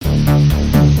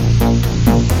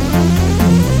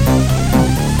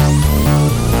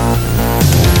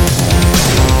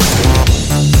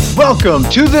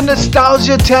Welcome to the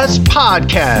Nostalgia Test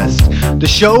Podcast, the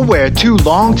show where two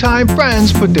longtime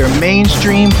friends put their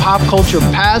mainstream pop culture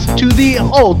past to the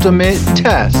ultimate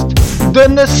test, the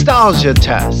Nostalgia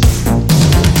Test.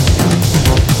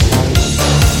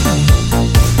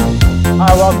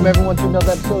 Hi, welcome everyone to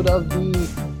another episode of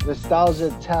the Nostalgia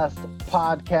Test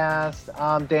Podcast.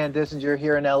 I'm Dan Dissinger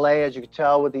here in LA, as you can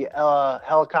tell, with the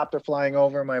helicopter flying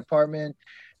over my apartment.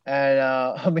 And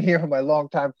I'm here with my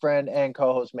longtime friend and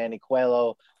co-host Manny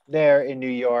Coelho there in New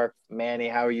York. Manny,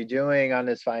 how are you doing on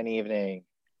this fine evening?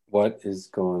 What is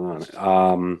going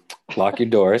on? Lock your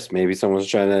doors. Maybe someone's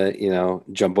trying to,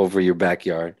 jump over your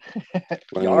backyard.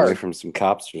 Running away from some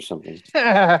cops or something.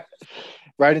 Right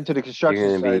into the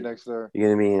construction site next door. You're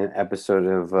going to be in an episode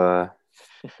of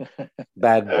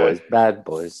Bad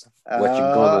Boys. What you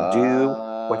gonna do?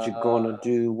 What you gonna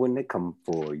do when they come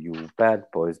for you? Bad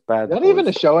Boys. Is that even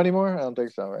a show anymore? I don't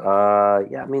think so, right?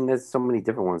 Yeah, I mean, there's so many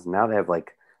different ones. Now they have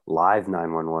like live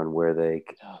 911 where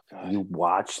you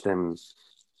watch them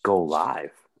go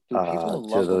live. Dude,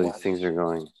 to those things are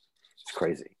going. It's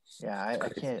crazy. Yeah,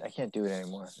 I can't do it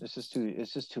anymore. It's just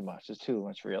too much. It's too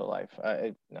much real life.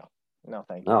 No,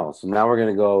 thank you. No, so now we're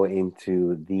gonna go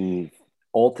into the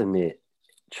ultimate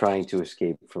trying to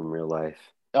escape from real life.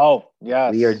 Oh,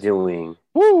 yes. We are doing.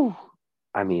 Woo!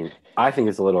 I mean, I think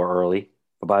it's a little early,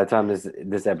 but by the time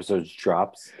this episode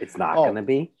drops, it's not going to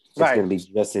be. It's going to be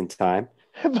just in time.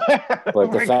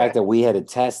 But the fact that we had to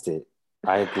test it,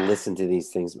 I had to listen to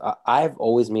these things. I've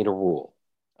always made a rule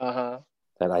that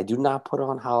I do not put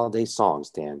on holiday songs,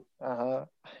 Dan,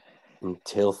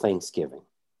 until Thanksgiving.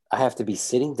 I have to be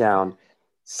sitting down,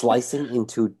 slicing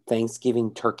into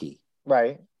Thanksgiving turkey.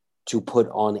 Right. To put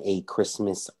on a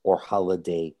Christmas or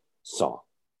holiday song.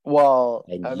 Well,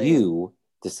 you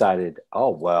decided,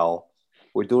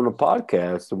 we're doing a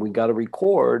podcast and we got to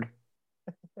record.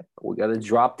 We got to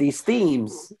drop these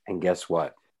themes. And guess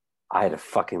what? I had to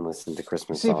fucking listen to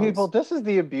Christmas songs. See, people, this is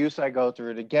the abuse I go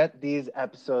through to get these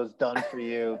episodes done for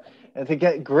you and to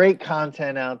get great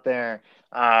content out there.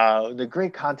 The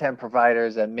great content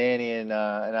providers that Manny and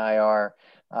I are.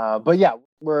 But yeah,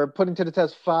 we're putting to the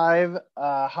test 5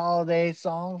 holiday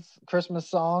songs, Christmas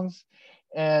songs,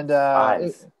 and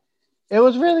it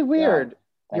was really weird.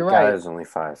 Yeah, You're right. There's only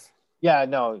 5. Yeah,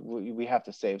 no, we have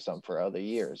to save some for other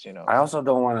years, I also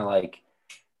don't want to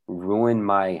ruin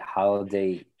my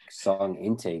holiday song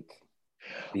intake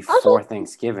before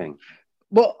Thanksgiving.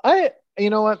 Well, you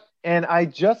know what? And I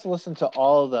just listened to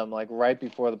all of them right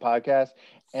before the podcast,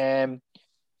 and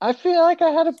I feel like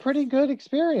I had a pretty good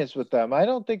experience with them. I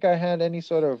don't think I had any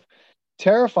sort of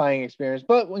terrifying experience,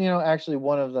 but actually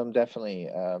one of them definitely.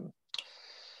 I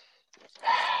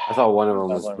thought one of them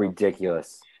was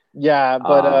ridiculous. Yeah,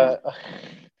 but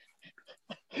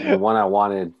the one I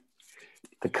wanted,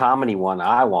 the comedy one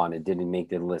I wanted, didn't make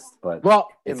the list. But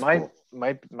it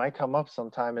might come up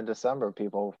sometime in December.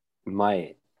 People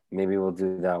might. Maybe we'll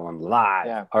do that one live.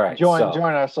 Yeah. All right. Join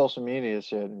our social media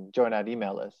shit and join that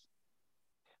email list.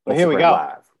 But here we go.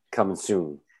 Live, coming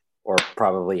soon, or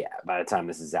probably by the time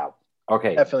this is out.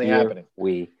 Okay, definitely happening.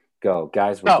 We go,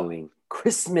 guys. We're doing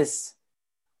Christmas.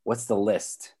 What's the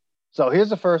list? So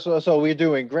here's the first one. So we're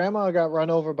doing "Grandma Got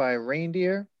Run Over by a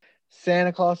Reindeer,"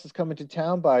 "Santa Claus Is Coming to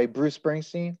Town" by Bruce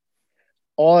Springsteen,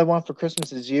 "All I Want for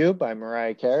Christmas Is You" by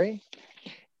Mariah Carey,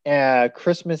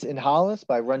 "Christmas in Hollis"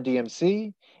 by Run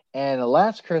DMC, and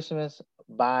 "Last Christmas"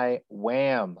 by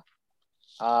Wham.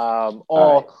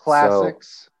 All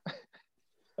classics.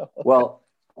 Well,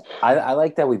 I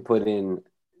like that we put in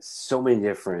so many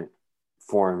different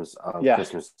forms of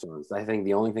Christmas songs. I think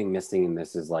the only thing missing in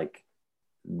this is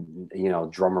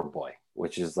Drummer Boy,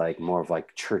 which is more of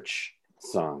church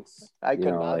songs. I could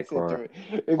not sit through it.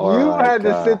 If you had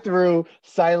to sit through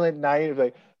Silent Night,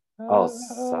 it's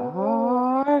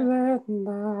Silent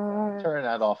Night. Turn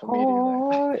that off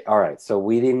immediately. All right, so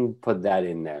we didn't put that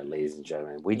in there, ladies and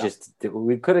gentlemen. We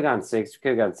could have gone 6, we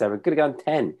could have gone 7, could have gone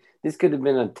 10. This could have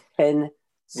been a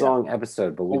 10-song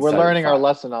episode, but we're learning our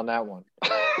lesson on that one.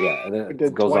 Yeah,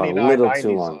 it goes on a little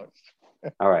too long.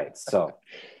 All right, so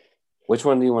which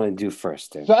one do you want to do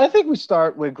first, Dave? So I think we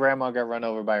start with "Grandma Got Run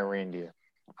Over by a Reindeer."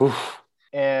 Oof.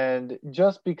 And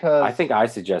just because I think I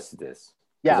suggested this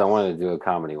because I wanted to do a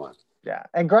comedy one. Yeah,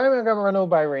 and "Grandma Got Run Over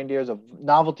by a Reindeer" is a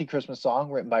novelty Christmas song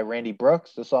written by Randy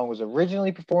Brooks. The song was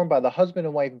originally performed by the husband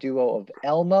and wife duo of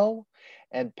Elmo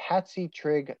and Patsy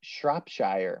Trigg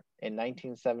Shropshire in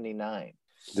 1979.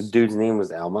 The dude's name was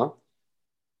Elmo?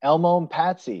 Elmo and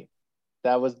Patsy.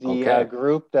 That was the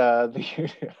group.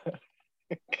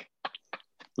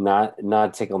 Not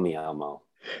Tickle Me Elmo.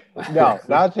 No,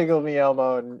 not Tickle Me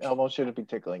Elmo, and Elmo shouldn't be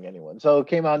tickling anyone. So it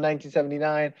came out in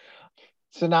 1979.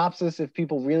 synopsis, if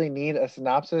people really need a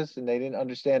synopsis and they didn't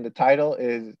understand the title,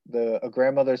 is a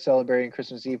grandmother celebrating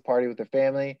Christmas Eve party with her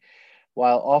family.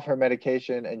 While off her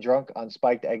medication and drunk on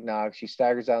spiked eggnog, she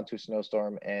staggers out into a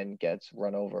snowstorm and gets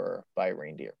run over by a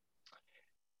reindeer.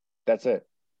 That's it.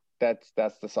 That's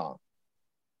the song.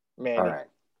 Manny. All right.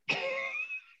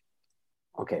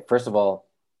 Okay, first of all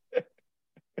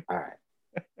right.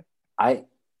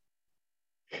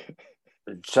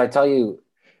 Should I tell you?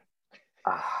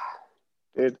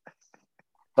 Dude.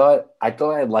 I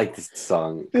thought I liked this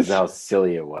song because how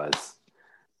silly it was.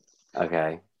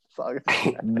 Okay.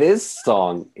 This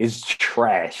song is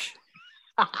trash.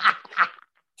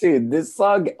 Dude, this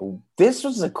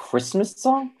was a Christmas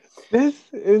song? This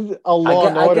is a Law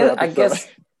and Order episode. I guess.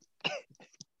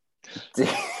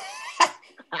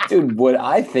 Dude, what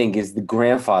I think is the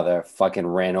grandfather fucking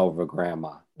ran over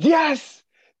grandma. Yes!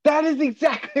 That is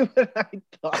exactly what I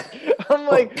thought. I'm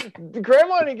like,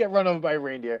 grandma didn't get run over by a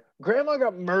reindeer. Grandma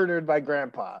got murdered by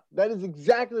grandpa. That is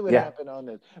exactly what happened on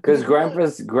this. Because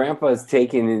grandpa's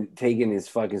taking his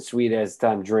fucking sweet ass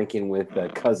time drinking with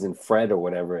cousin Fred or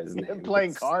whatever his name is.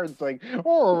 Playing cards. Like,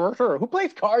 oh, sure. Who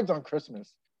plays cards on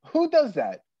Christmas? Who does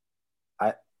that?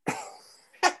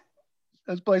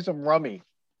 Let's play some rummy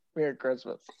here at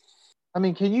Christmas. I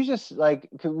mean, can you just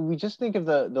could we just think of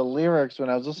the lyrics when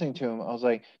I was listening to him? I was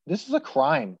like, this is a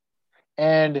crime.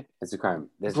 And it's a crime.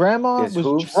 Grandma was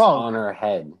drunk on her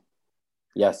head.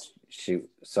 Yes,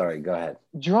 sorry, go ahead.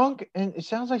 Drunk, and it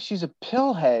sounds like she's a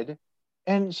pillhead.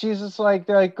 And she's just like,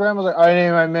 grandma's like, I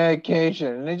need my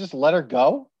medication. And they just let her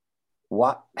go?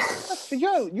 What?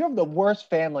 You have the worst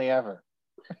family ever.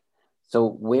 So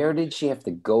where did she have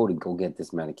to go get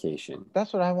this medication?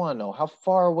 That's what I want to know. How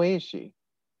far away is she?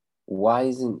 Why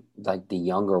isn't the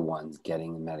younger ones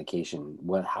getting the medication?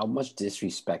 How much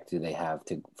disrespect do they have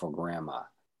for grandma?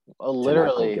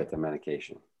 Literally to get the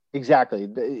medication. Exactly.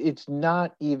 It's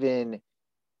not even.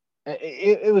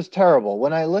 It was terrible.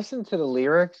 When I listened to the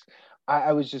lyrics,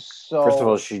 I was just so. First of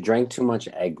all, she drank too much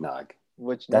eggnog.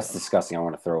 That's disgusting. I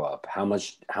want to throw up. How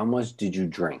much did you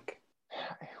drink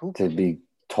to be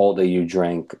told that you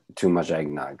drank too much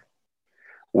eggnog?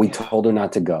 We told her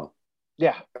not to go.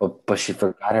 Yeah. But she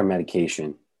forgot her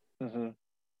medication. Mm-hmm.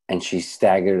 And she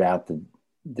staggered out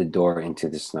the door into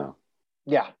the snow.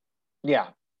 Yeah. Yeah.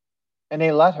 And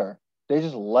they let her. They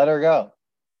just let her go.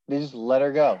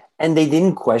 And they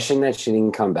didn't question that she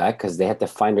didn't come back because they had to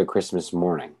find her Christmas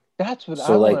morning. That's what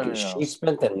I want to know. She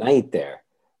spent the night there.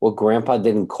 Well, grandpa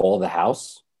didn't call the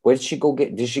house. Where did she go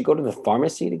did she go to the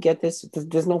pharmacy to get this?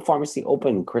 There's no pharmacy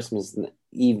open Christmas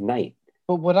Eve night.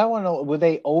 But what I want to know, were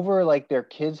they over their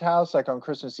kid's house on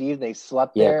Christmas Eve? They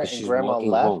slept there and grandma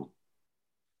left? Home.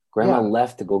 Grandma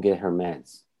left to go get her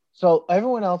meds. So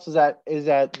everyone else is at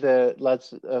the,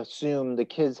 let's assume, the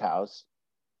kid's house.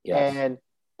 Yes. And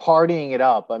partying it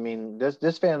up. I mean,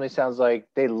 this family sounds like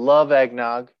they love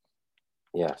eggnog.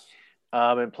 Yes.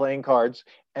 And playing cards.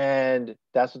 And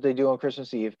that's what they do on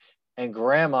Christmas Eve. And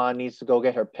grandma needs to go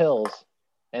get her pills.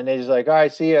 And they're just like, all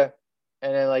right, see ya.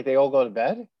 And then they all go to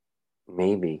bed?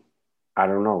 Maybe. I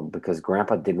don't know, because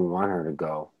grandpa didn't want her to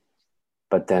go.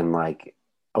 But then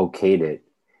okayed it.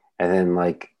 And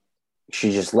then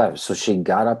she just left. So she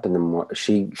got up in the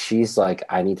morning. She's like,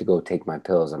 I need to go take my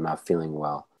pills. I'm not feeling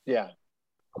well. Yeah.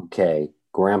 Okay.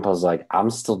 Grandpa's like, I'm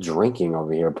still drinking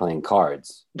over here playing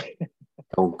cards.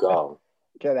 Don't go.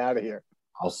 Get out of here.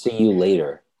 I'll see you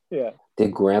later. Yeah.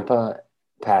 Did grandpa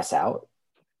pass out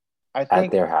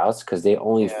at their house? Because they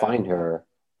only find her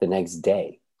the next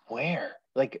day. Where?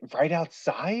 Right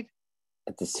outside?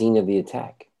 At the scene of the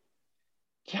attack.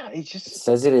 Yeah, it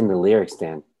says it in the lyrics,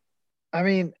 Dan. I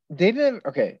mean, they didn't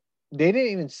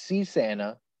even see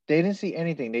Santa. They didn't see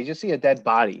anything. They just see a dead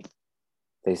body.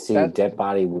 They see a dead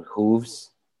body with hooves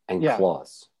and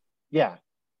claws. Yeah.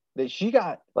 She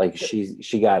got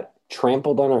she got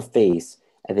trampled on her face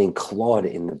and then clawed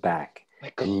in the back.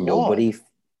 And nobody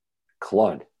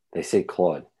clawed. They say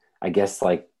clawed. I guess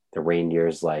the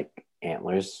reindeer's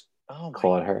antlers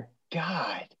clawed her.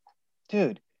 God.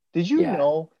 Dude, did you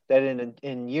know that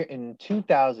in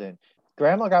 2000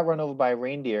 grandma got run over by a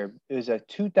reindeer? It was a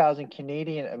 2000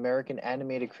 Canadian American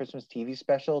animated Christmas TV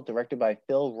special directed by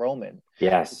Phil Roman.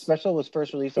 Yes. The special was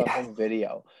first released on home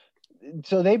video.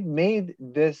 So they made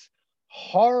this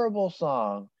horrible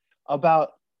song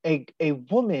about a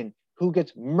woman who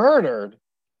gets murdered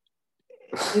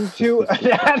into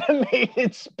an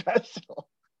animated special.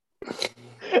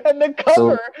 And the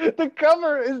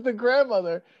cover is the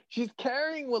grandmother. She's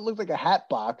carrying what looks like a hat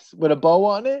box with a bow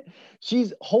on it.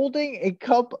 She's holding a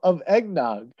cup of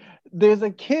eggnog. there's a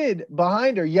kid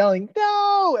behind her yelling,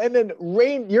 no! And then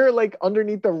you're like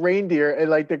underneath the reindeer and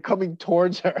like they're coming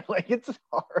towards her. Like it's a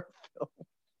horror film.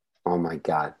 Oh my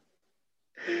God.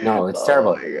 No, it's Oh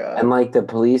terrible. my God. And like the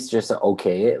police just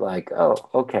okay it, like, oh,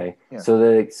 okay. Yeah. So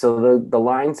the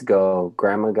lines go,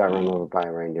 Grandma got run over by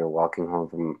a reindeer walking home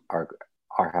from our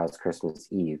house Christmas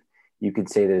Eve. You could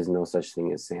say there's no such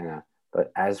thing as Santa,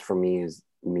 but as for me, as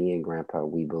me and Grandpa,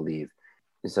 we believe.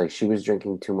 It's like she was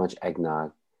drinking too much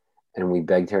eggnog and we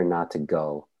begged her not to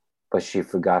go, but she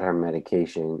forgot her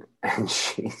medication and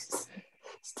she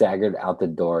staggered out the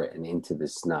door and into the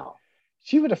snow.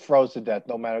 She would have froze to death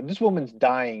no matter. This woman's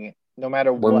dying no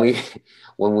matter When what.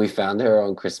 when we found her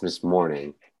on Christmas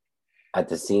morning at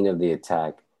the scene of the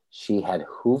attack, she had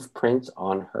hoof prints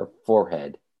on her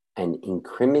forehead and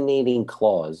incriminating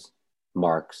claws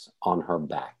marks on her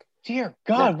back. Dear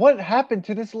God, what happened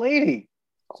to this lady?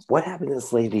 What happened to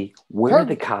this lady? Where are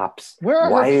the cops? Where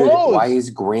are her clothes? Why is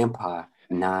Grandpa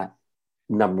not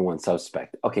number one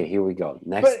suspect? Okay, here we go.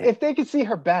 Next thing. If they could see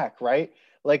her back, right?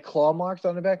 Like claw marks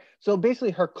on the back. So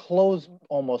basically her clothes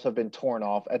almost have been torn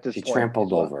off at this point. She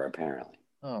trampled over, apparently.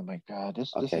 Oh my God.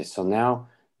 So now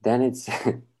then it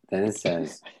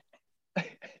says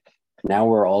now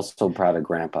we're also proud of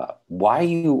Grandpa. Why are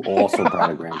you also proud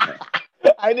of Grandpa?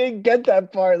 I didn't get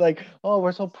that part. Like, oh,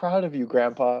 we're so proud of you,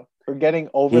 Grandpa, for getting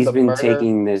over the murder.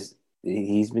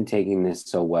 He's been taking this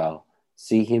so well.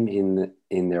 See him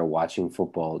in there watching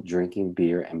football, drinking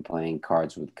beer, and playing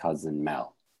cards with cousin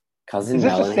Mel. Is this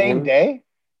the same day?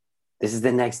 This is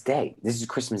the next day. This is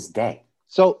Christmas Day.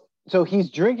 So he's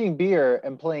drinking beer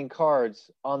and playing cards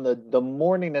on the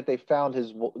morning that they found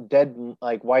his dead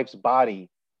like wife's body,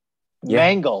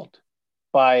 mangled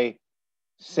by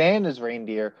Santa's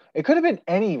reindeer. It could have been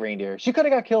any reindeer. She could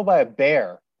have got killed by a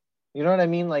bear. You know what I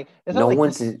mean? Like it's not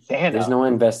like Santa. There's no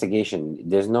investigation.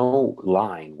 There's no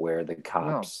line where the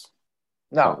cops.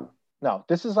 No.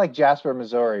 This is like Jasper,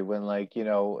 Missouri, when like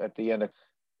at the end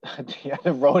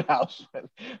of Roadhouse, when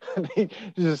they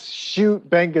just shoot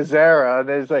Ben Gazzara, and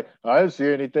it's like, I didn't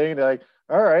see anything. They're like,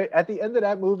 all right. At the end of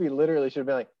that movie, literally should have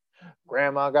been like,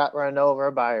 Grandma got run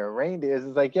over by a reindeer. It's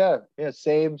like,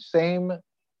 same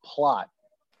plot.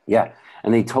 Yeah,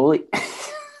 and they totally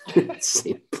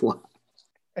same plot.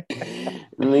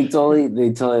 And they totally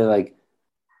like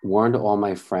warned all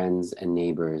my friends and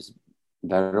neighbors,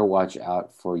 better watch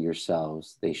out for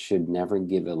yourselves. They should never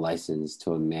give a license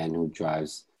to a man who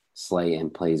drives sleigh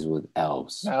and plays with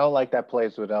elves. I don't like that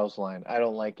plays with elves line. I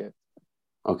don't like it.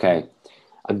 Okay.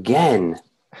 Again,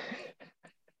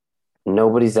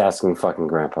 nobody's asking fucking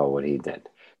Grandpa what he did.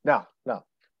 No.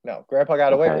 Grandpa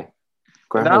got away with it.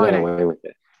 Grandpa got away with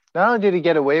it. Not only did he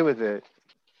get away with it,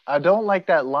 I don't like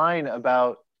that line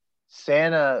about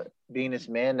Santa being this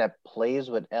man that plays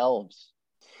with elves.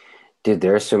 Dude,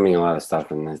 they're assuming a lot of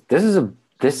stuff in this.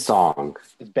 This song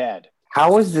is bad.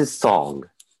 How is this song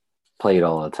played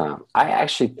all the time? I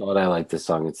actually thought I liked this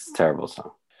song. It's a terrible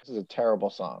song. This is a terrible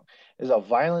song. This is a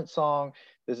violent song.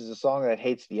 This is a song that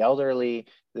hates the elderly.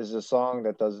 This is a song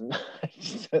that does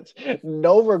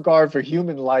no regard for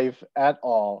human life at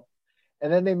all.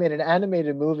 And then they made an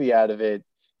animated movie out of it.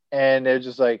 And they're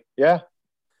just like, yeah.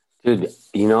 Dude,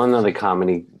 another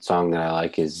comedy song that I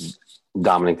like is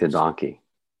Dominic the Donkey.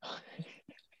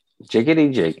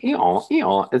 Jiggity jig,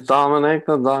 it's Dominic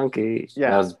the Donkey.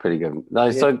 Yeah, that was pretty good.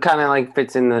 So it kind of like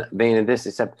fits in the vein of this,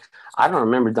 except I don't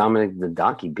remember Dominic the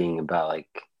Donkey being about like,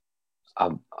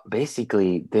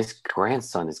 basically this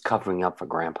grandson is covering up for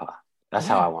Grandpa. That's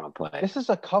how I want to play. This is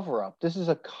a cover up. This is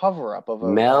a cover up of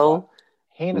a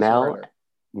heinous murder.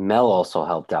 Mel also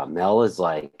helped out. Mel is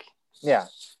like,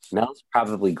 Mel's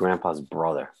probably Grandpa's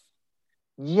brother.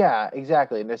 Yeah,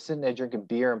 exactly. And they're sitting there drinking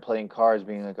beer and playing cards,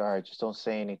 being like, all right, just don't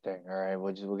say anything. All right,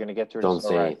 we're going to get through this. Don't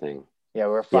say anything. Yeah,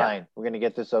 we're fine. Yeah. We're going to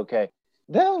get this okay.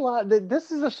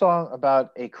 This is a song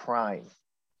about a crime.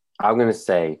 I'm going to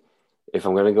say, if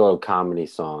I'm going to go to comedy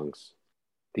songs,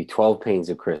 the 12 Pains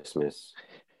of Christmas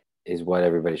is what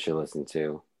everybody should listen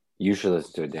to. You should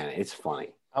listen to it, Dan. It's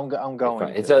funny. I'm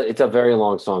going. It's a very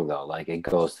long song, though. Like, it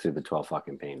goes through the 12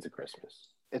 fucking pains of Christmas.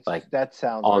 It's like that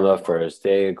sounds on the first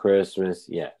day of Christmas.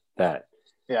 Yeah, that.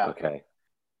 Yeah. Okay.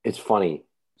 It's funny.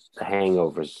 The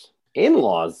Hangovers,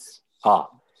 In-Laws.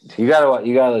 You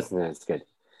gotta listen to it. It's good.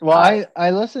 Well,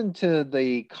 I listened to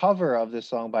the cover of this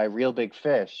song by Real Big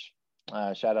Fish.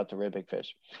 Shout out to Real Big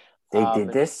Fish. They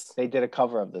did this. They did a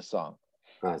cover of this song.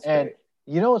 That's and great.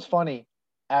 You know what's funny?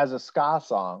 As a ska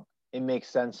song, it makes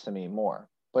sense to me more,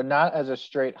 but not as a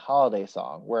straight holiday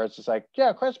song where it's just like,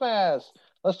 yeah, Christmas.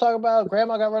 Let's talk about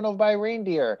Grandma got run over by a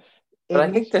reindeer. But I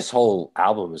think this whole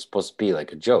album is supposed to be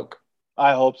like a joke.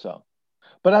 I hope so.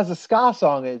 But as a ska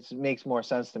song, it makes more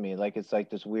sense to me. Like it's like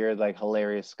this weird, like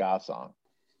hilarious ska song.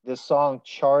 This song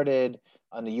charted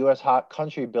on the U.S. Hot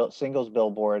Country Singles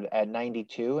Billboard at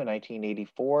 92 in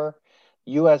 1984.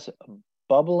 U.S.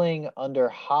 Bubbling Under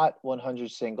Hot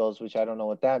 100 Singles, which I don't know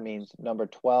what that means, number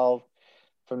 12.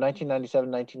 From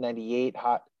 1997 1998,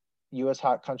 U.S.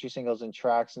 Hot Country Singles and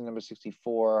Tracks, and number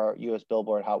 64, U.S.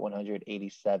 Billboard Hot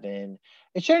 187.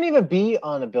 It shouldn't even be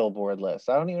on a Billboard list.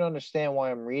 I don't even understand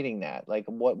why I'm reading that. Like,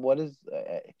 what is...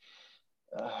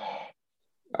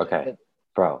 okay,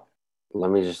 bro,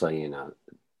 let me just let you know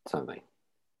something.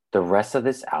 The rest of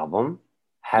this album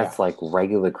has like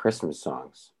regular Christmas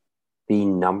songs. The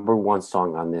number one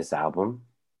song on this album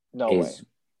is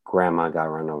Grandma Got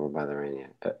Run Over by the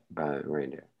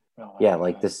Reindeer. Oh yeah,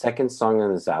 like God. The second song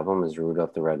on this album is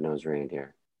Rudolph the Red-Nosed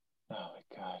Reindeer. Oh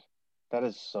my God. That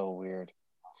is so weird.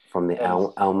 From the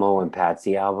Elmo and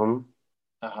Patsy album.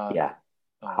 Yeah.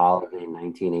 Holiday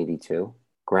 1982.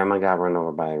 Grandma Got Run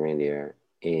Over by a Reindeer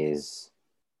is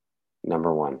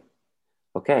number one.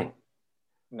 Okay.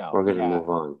 No. We're going to move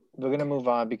on. We're going to move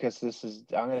on because this is,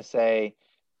 I'm going to say,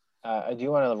 do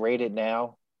you want to rate it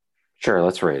now? Sure,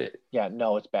 let's rate it. Yeah,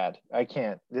 no, it's bad. I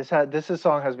can't. This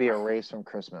song has to be erased from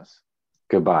Christmas.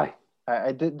 Goodbye.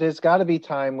 There's got to be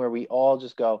time where we all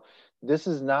just go, this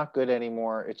is not good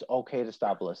anymore. It's okay to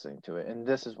stop listening to it. And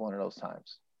this is one of those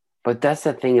times. But that's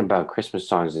the thing about Christmas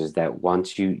songs is that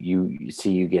once you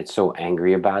see you get so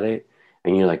angry about it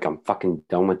and you're like, I'm fucking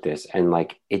done with this. And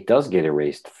like, it does get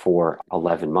erased for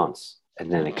 11 months.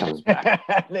 And then it comes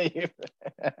back.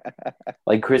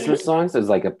 Like Christmas songs is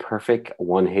like a perfect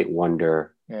one-hit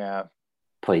wonder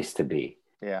place to be.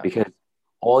 Yeah. Because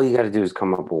all you got to do is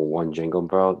come up with one jingle,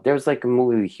 bro. There was like a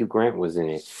movie with Hugh Grant was in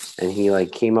it. And he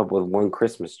like came up with one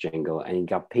Christmas jingle and he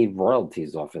got paid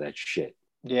royalties off of that shit.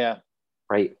 Yeah.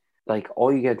 Right? Like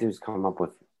all you got to do is come up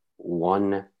with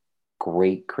one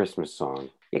great Christmas song.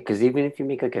 Yeah, because even if you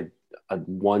make like a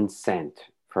 1 cent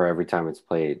for every time it's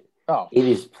played, it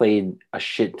is played a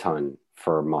shit ton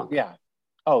for a month. Yeah.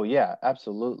 Oh yeah,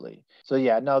 absolutely. So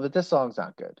yeah, no, but this song's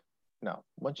not good. No.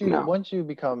 Once you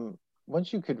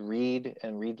could read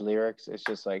lyrics, it's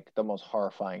just like the most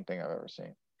horrifying thing I've ever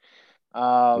seen.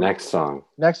 Next song.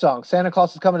 Santa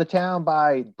Claus is Coming to Town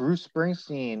by Bruce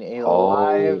Springsteen, a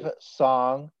live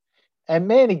song. And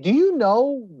Manny, do you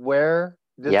know where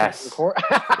this was recorded?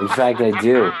 In fact, I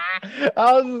do.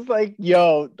 I was just like,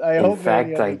 yo, In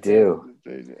fact, I do.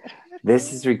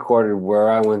 This is recorded where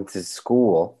I went to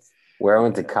school, where I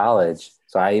went to college.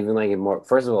 So I even like it more.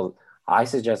 First of all, I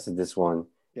suggested this one.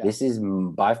 Yeah. This is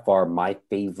by far my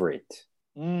favorite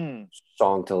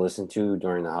song to listen to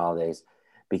during the holidays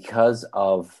because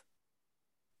of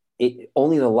it.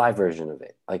 Only the live version of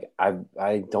it. Like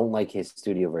I don't like his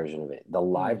studio version of it. The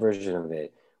live version of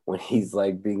it, when he's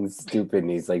like being stupid and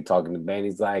he's like talking to the band,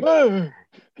 he's like,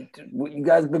 "You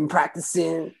guys been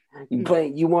practicing?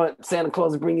 You want Santa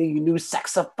Claus to bring you your new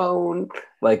saxophone?"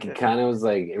 Like it kind of was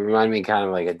like, it reminded me kind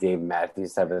of like a Dave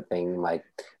Matthews type of thing. Like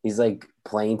he's like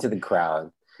playing to the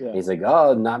crowd. Yeah. He's like,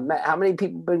 "Oh, how many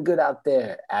people been good out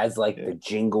there?" As like the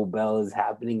jingle bell is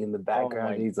happening in the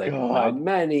background. He's like, God.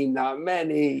 not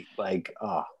many. Like,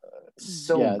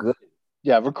 so good.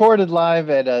 Yeah, recorded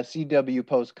live at CW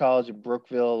Post College in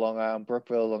Brookville, Long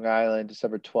Island,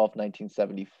 December 12th,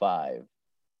 1975.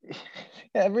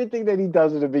 Everything that he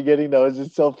does in the beginning, though, is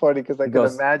just so funny because I can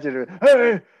imagine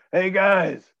it. Hey,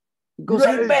 guys. He goes,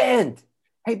 hey, band.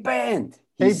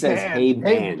 He says, hey,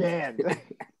 band.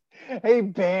 Hey,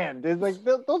 band. It's like,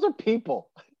 those are people.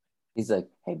 He's like,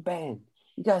 hey, band,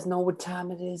 you guys know what time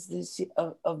it is this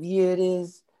of year it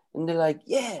is? And they're like,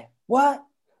 yeah, what?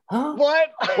 Huh?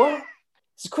 What?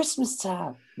 It's Christmas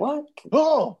time. What?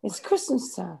 Oh, it's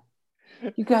Christmas time.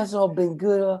 You guys all been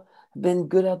good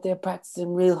out there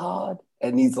practicing real hard.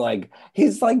 And he's like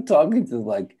talking to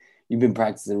like, you've been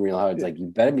practicing real hard. It's like, you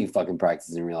better be fucking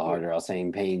practicing real hard or else I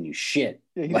ain't paying you shit.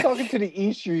 Yeah, he's talking to the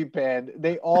E Street Band.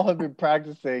 They all have been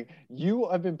practicing. You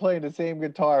have been playing the same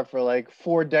guitar for like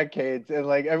 4 decades and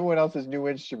like everyone else has new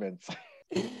instruments.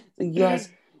 You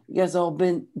guys all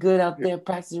been good out there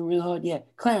practicing real hard. Yeah.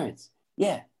 Clarence.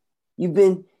 Yeah. You've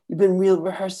been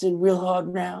rehearsing real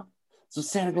hard now. So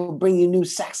Santa will bring you a new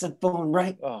saxophone,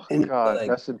 right? Oh, and God, like,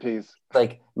 rest in peace.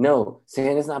 Like, no,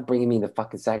 Santa's not bringing me the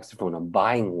fucking saxophone. I'm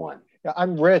buying one. Yeah,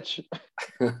 I'm rich.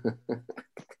 I'm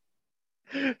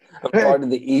part of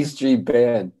the E Street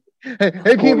Band.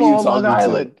 Hey people on Long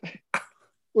Island.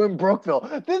 We're in Brookville.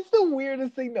 This is the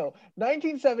weirdest thing, though.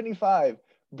 1975.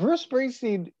 Bruce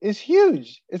Springsteen is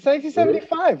huge. It's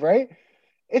 1975, right?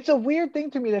 It's a weird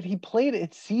thing to me that he played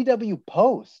at CW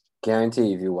Post.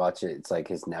 Guarantee if you watch it, it's like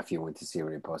his nephew went to see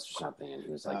Woody Post or something, and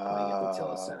he was like playing at the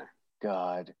Tilla Center.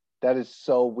 God, that is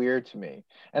so weird to me.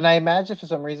 And I imagine for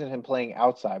some reason him playing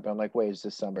outside, but I'm like, wait, it's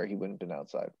December. He wouldn't have been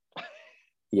outside.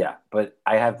 Yeah, but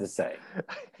I have to say,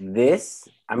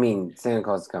 Santa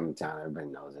Claus is coming to town. Everybody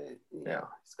knows it. You know,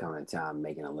 he's coming to town,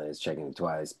 making a list, checking it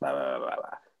twice, blah, blah, blah,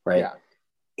 blah. Right? Yeah.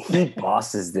 He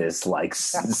bosses this like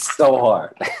so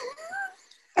hard.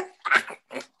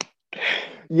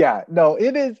 Yeah, no,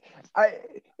 it is.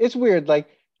 It's weird. Like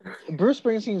Bruce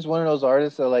Springsteen is one of those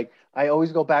artists that like I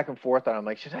always go back and forth on. I'm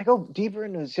like, should I go deeper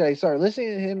into? Should I start listening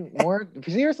to him more?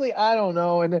 Seriously, I don't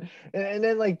know. And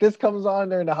then like this comes on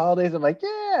during the holidays. I'm like,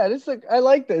 yeah, I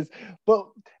like this. But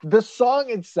the song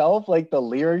itself, like the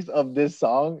lyrics of this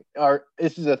song,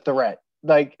 this is a threat.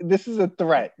 Like this is a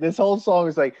threat. This whole song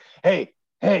is like, hey,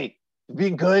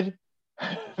 being good.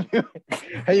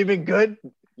 Have you been good?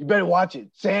 You better watch it.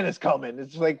 Santa's coming.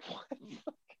 It's like,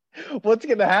 what's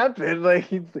gonna happen?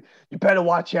 Like, you better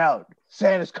watch out.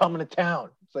 Santa's coming to town.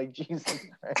 It's like, Jesus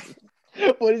Christ.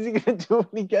 What is he gonna do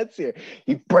when he gets here?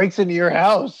 He breaks into your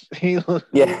house. He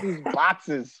these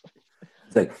boxes.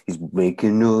 It's like he's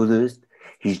making all this.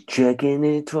 He's checking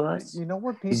it twice. You know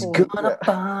what people? He's gonna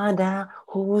find out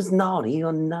who's naughty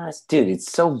or nice, dude.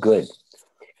 It's so good.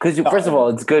 Because first of all,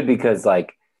 it's good because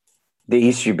like the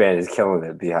E Street Band is killing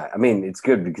it behind. I mean, it's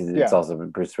good because it's also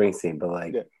Bruce Springsteen, but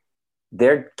like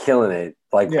they're killing it,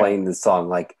 like playing the song.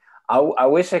 Like I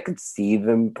wish I could see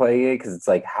them playing it because it's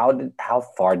like how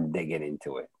far did they get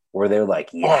into it? Where they're like,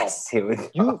 yes,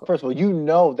 first of all, you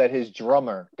know that his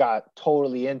drummer got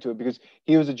totally into it because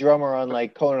he was a drummer on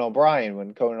like Conan O'Brien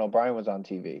when Conan O'Brien was on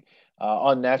TV,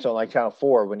 on national like Channel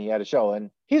 4 when he had a show,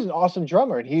 and he's an awesome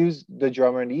drummer, and he was the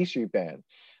drummer in the E Street Band.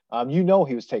 You know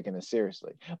he was taking it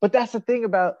seriously. But that's the thing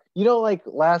about, like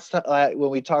last time when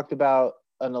we talked about,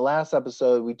 in the last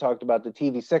episode, we talked about the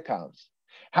TV sitcoms.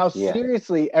 How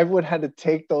seriously everyone had to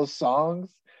take those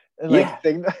songs and like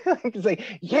sing. It's like,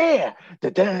 yeah, da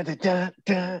da da da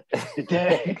da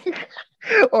da.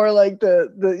 Or like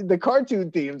the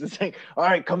cartoon themes. It's like, all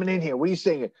right, coming in here. What are you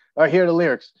singing? All right, here are the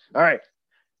lyrics. All right.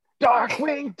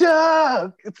 Darkwing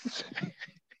Duck.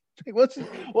 What's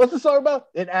the song about?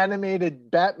 An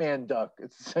animated Batman duck.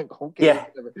 It's like, okay,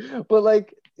 whatever. But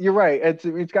like you're right.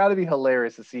 It's got to be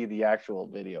hilarious to see the actual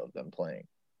video of them playing.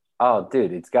 Oh,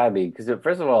 dude, it's got to be because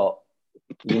first of all,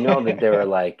 you know that they were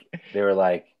like,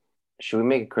 should we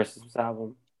make a Christmas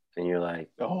album? And you're like,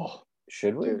 oh,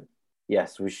 should we? Dude.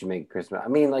 Yes, we should make a Christmas. I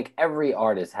mean, like every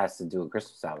artist has to do a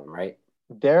Christmas album, right?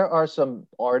 There are some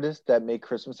artists that make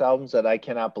Christmas albums that I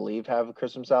cannot believe have a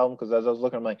Christmas album because as I was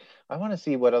looking, I'm like, I want to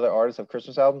see what other artists have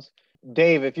Christmas albums.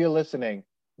 Dave, if you're listening,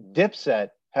 Dipset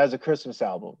has a Christmas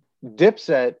album.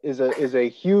 Dipset is a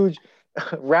huge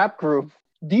rap group.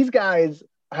 These guys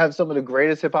have some of the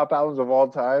greatest hip hop albums of all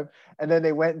time, and then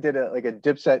they went and did a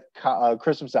Dipset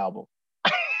Christmas album.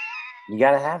 You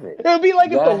gotta have it. It would be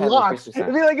like if the Lox.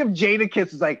 It'd be like if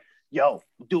Jadakiss was like, "Yo,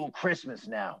 we're doing Christmas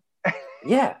now."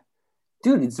 Yeah.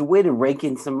 Dude, it's a way to rake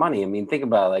in some money. I mean, think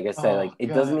about it. Like I said, it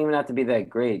doesn't even have to be that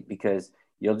great because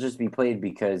you'll just be played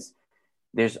because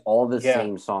there's all the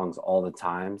same songs all the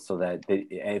time. So that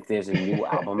if there's a new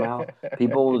album out,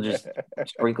 people will just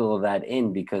sprinkle that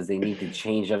in because they need to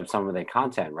change up some of their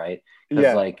content, right?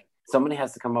 Because like somebody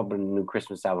has to come up with a new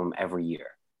Christmas album every year.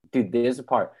 Dude, there's a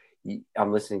part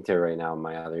I'm listening to right now in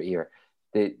my other ear.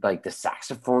 Like the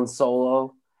saxophone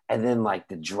solo and then like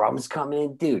the drums come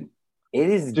in. Dude, it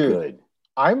is good.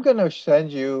 I'm going to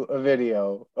send you a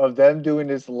video of them doing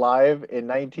this live in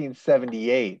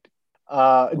 1978.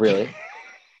 Really?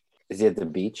 Is he at the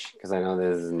beach? Because I know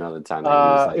there's another time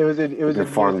that it was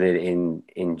performed it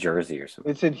in Jersey or something.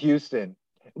 It's in Houston.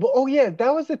 Well,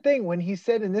 that was the thing when he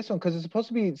said in this one, because it's supposed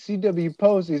to be CW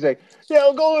Post. He's like, yeah,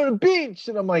 I'll go to the beach.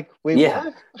 And I'm like, wait,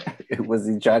 what? Was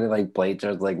he trying to like play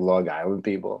towards like Long Island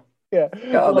people? Yeah.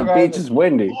 Oh, the beach is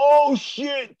windy. Oh,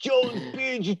 shit, Joe's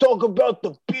Beach. You talk about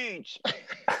the beach.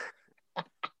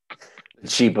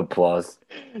 Cheap applause.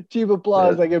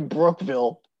 Like in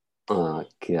Brookville. Oh,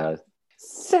 God.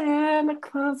 Santa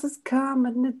Claus is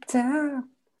coming to town.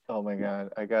 Oh, my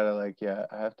God. I got to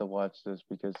I have to watch this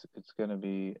because it's going to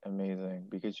be amazing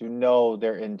because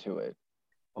they're into it.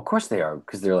 Of course they are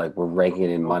because they're like, we're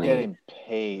raking in money. Getting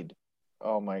paid.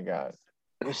 Oh, my God.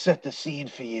 We set the scene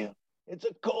for you. It's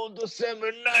a cold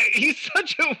December night. He's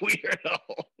such a weirdo.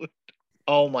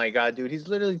 Oh my God, dude. He's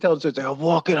literally telling us, I'm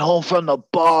walking home from the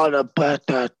bar. The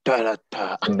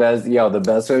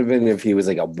best would have been if he was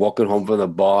like, I'm walking home from the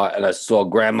bar and I saw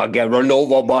grandma get run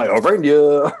over by a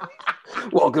reindeer.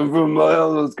 Walking from my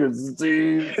house Christmas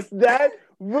Eve. That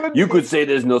You could say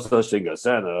there's no such thing as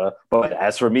Santa, but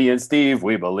as for me and Steve,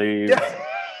 we believe.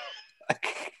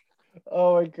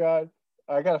 Oh my God.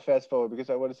 I gotta fast forward because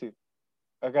I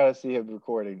gotta see him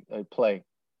recording, like playing.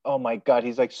 Oh my God,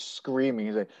 he's like screaming.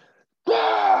 He's like,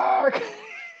 Bark!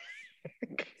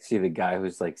 See the guy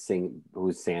who's like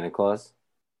who's Santa Claus?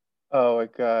 Oh my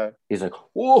God. He's like,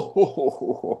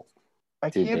 whoa. I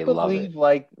Dude, can't they love believe it.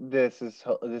 like this is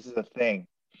a thing.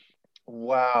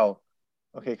 Wow.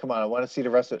 Okay, come on. I want to see the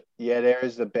rest of. Yeah,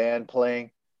 there's the band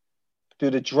playing.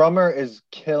 Dude, the drummer is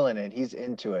killing it. He's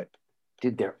into it.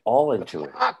 Dude, they're all into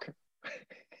it. Fuck.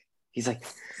 He's like,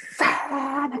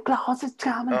 Santa Claus is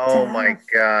coming Oh my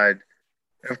God.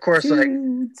 Of course, like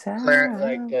Claire,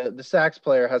 like the sax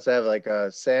player has to have like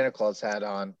a Santa Claus hat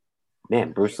on.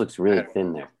 Man, Bruce looks really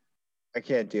thin there. I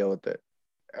can't deal with it.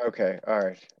 Okay, all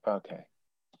right. Okay.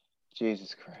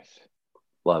 Jesus Christ.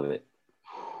 Love it.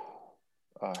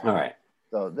 All right.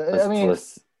 So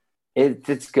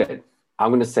it's good.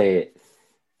 I'm gonna say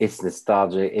it's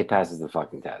nostalgic. It passes the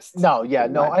fucking test. No, yeah,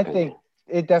 no. I think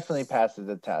it definitely passes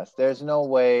the test. There's no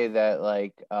way that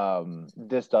like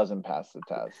this doesn't pass the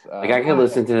test. Like I could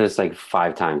listen to this like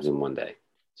 5 times in one day.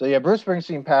 So yeah, Bruce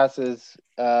Springsteen passes.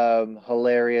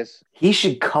 Hilarious. He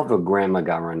should cover "Grandma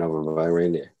Got Run Over by a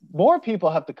Reindeer." More people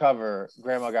have to cover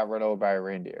 "Grandma Got Run Over by a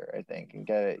Reindeer," I think, and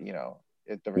get it.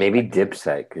 Maybe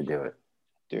Dipset could do it.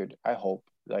 Dude, I hope.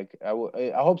 Like, I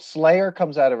hope Slayer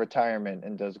comes out of retirement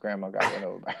and does "Grandma Got Run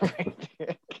Over by a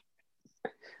Reindeer."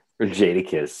 Or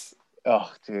Jadakiss.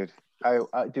 Oh, dude.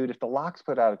 Dude, if the Lox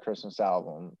put out a Christmas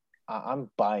album,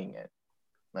 I'm buying it.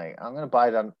 Like, I'm gonna buy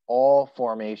it on all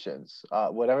formations,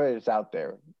 whatever is out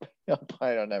there. I'll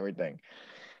buy it on everything.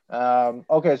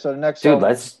 Okay, so the next dude,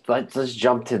 let's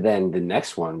jump to the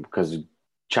next one because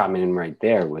chiming in right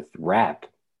there with rap.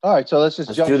 All right, so let's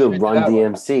jump do the Run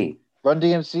DMC. Run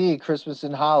DMC, Christmas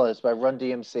in Hollis by Run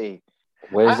DMC.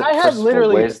 I had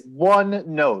literally one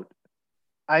note.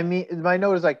 I mean, my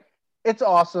note is like, it's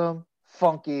awesome,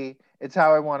 funky. It's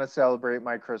how I want to celebrate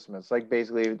my Christmas. Like,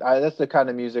 basically, that's the kind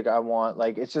of music I want.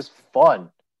 Like, it's just fun.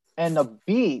 And the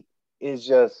beat is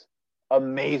just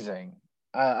amazing.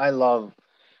 I love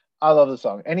the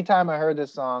song. Anytime I heard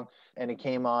this song and it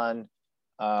came on,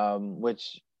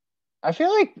 which I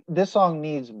feel like this song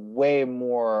needs way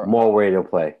more radio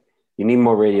play. You need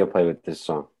more radio play with this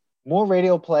song. More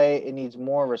radio play. It needs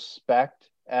more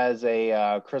respect as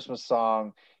a Christmas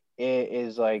song. It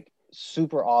is like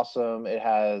super awesome. It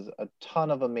has a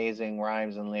ton of amazing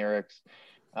rhymes and lyrics.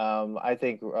 I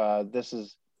think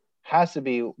this has to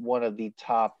be one of the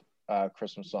top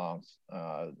Christmas songs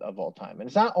of all time, and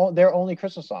it's not their only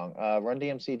Christmas song. Run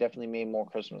DMC definitely made more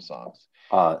Christmas songs.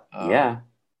 Yeah,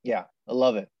 I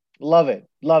love it.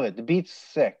 The beat's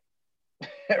sick.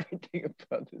 Everything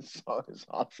about this song is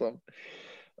awesome.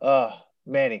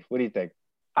 Manny, what do you think?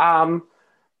 I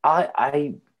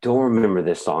don't remember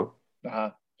this song.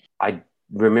 I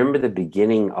remember the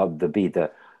beginning of the beat, the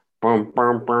like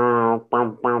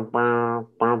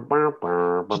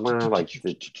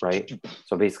right.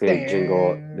 So basically,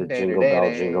 jingle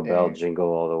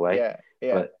bell all the way.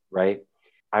 Yeah. But right,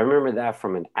 I remember that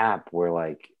from an app where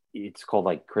like it's called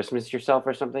like Christmas Yourself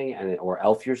or something, or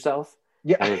Elf Yourself.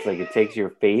 Yeah. And it's like it takes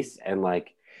your face and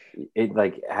like it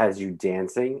like has you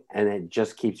dancing, and it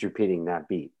just keeps repeating that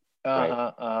beat.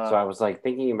 Right. So I was like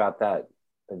thinking about that.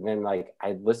 And then, like,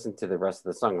 I listened to the rest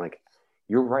of the song. Like,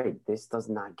 you're right. This does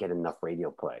not get enough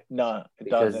radio play. No,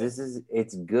 because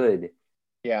it's good.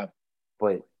 Yeah.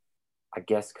 But I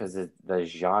guess because the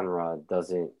genre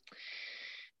doesn't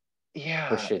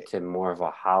push it to more of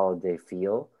a holiday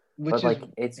feel. But, like,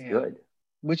 it's good.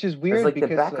 Which is weird because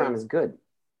the background is good.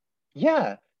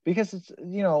 Yeah. Because it's,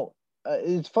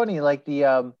 it's funny. Like,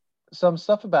 some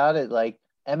stuff about it, like,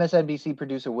 MSNBC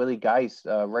producer Willie Geist,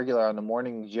 regular on The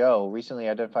Morning Joe, recently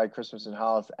identified Christmas in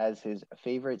Hollis as his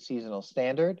favorite seasonal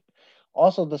standard.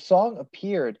 Also, the song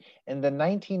appeared in the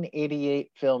 1988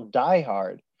 film Die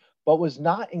Hard, but was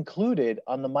not included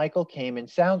on the Michael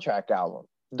Kamen soundtrack album,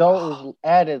 though it was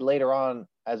added later on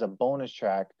as a bonus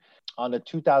track on the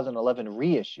 2011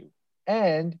 reissue.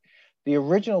 And the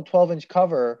original 12-inch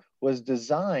cover was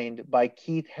designed by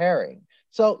Keith Haring.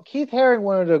 So Keith Haring,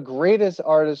 one of the greatest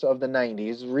artists of the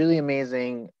 90s, really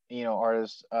amazing,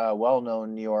 artist, well-known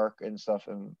in New York and stuff,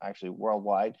 and actually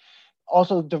worldwide,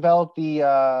 also developed the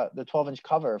 12-inch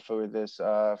cover for this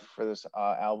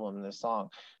album, this song.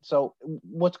 So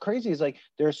what's crazy is like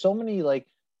there's so many like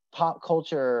pop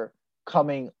culture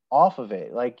coming off of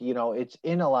it. Like, it's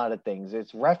in a lot of things.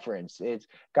 It's referenced. It's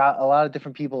got a lot of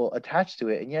different people attached to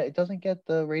it, and yet it doesn't get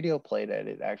the radio play that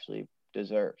it actually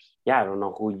deserves. Yeah, I don't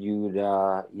know who you'd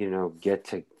get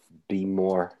to be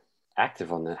more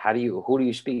active on that. Who do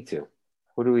you speak to?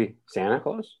 Santa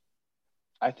Claus?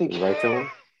 I think Right to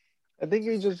him? I think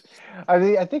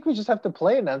we just have to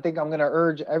play it. And I think I'm gonna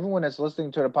urge everyone that's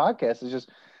listening to the podcast is just,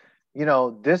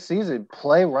 this season,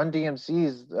 play Run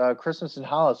DMC's Christmas in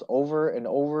Hollis over and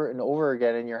over and over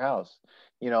again in your house.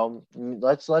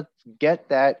 Let's get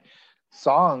that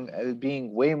song as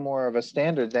being way more of a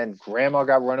standard than Grandma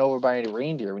Got Run Over by a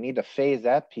Reindeer. We need to phase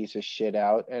that piece of shit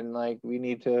out, and we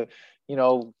need to,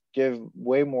 give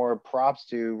way more props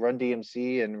to Run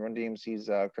DMC and Run DMC's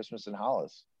Christmas in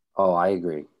Hollis. Oh, I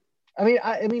agree.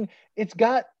 I mean, it's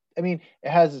got. It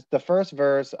has the first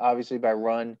verse, obviously by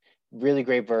Run, really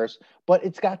great verse, but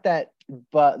it's got that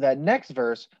next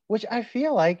verse, which I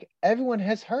feel like everyone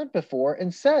has heard before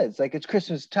and says, like, it's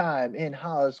Christmas time in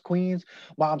Hollis, Queens.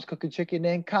 Mom's cooking chicken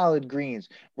and collard greens,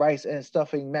 rice and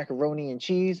stuffing, macaroni and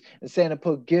cheese, and Santa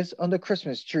put gifts under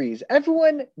Christmas trees.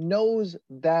 Everyone knows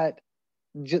that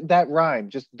rhyme,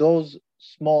 just those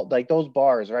small, like those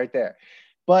bars right there.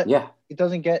 But yeah, it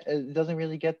doesn't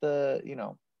really get the,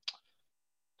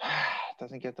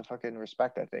 doesn't get the fucking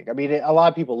respect, I think. A lot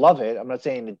of people love it. I'm not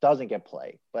saying it doesn't get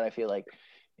play, but I feel like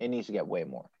it needs to get way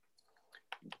more.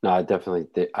 No,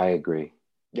 I agree.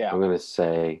 Yeah. I'm going to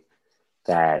say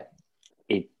that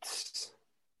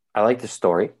I like the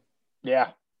story.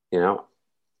 Yeah.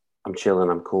 I'm chilling,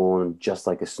 I'm cool, and just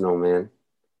like a snowman.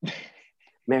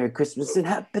 Merry Christmas and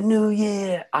Happy New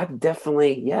Year. I'm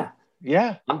definitely,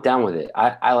 I'm down with it.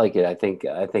 I like it. I think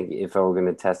if I were going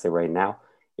to test it right now,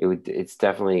 it's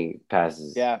definitely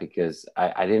passes. Yeah. Because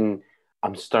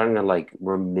I'm starting to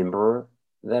remember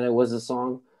that it was a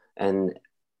song, and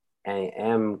I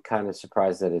am kind of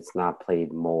surprised that it's not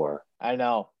played more. I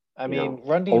know. Run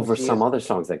DMC over some other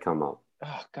songs that come up.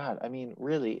 Oh God.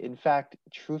 Really. In fact,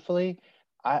 truthfully,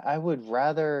 I would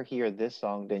rather hear this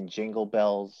song than Jingle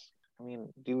Bells.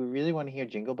 Do we really want to hear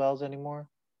Jingle Bells anymore?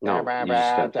 No, you just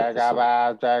gotta pick the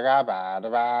song.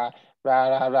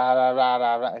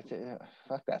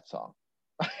 Fuck that song.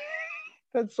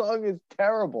 That song is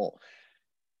terrible.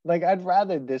 I'd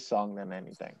rather this song than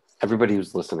anything. Everybody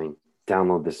who's listening,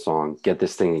 download this song, get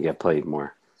this thing and get played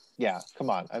more. Yeah, come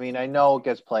on. I know it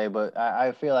gets played, but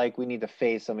I feel like we need to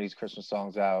phase some of these Christmas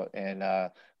songs out, and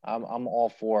I'm all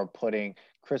for putting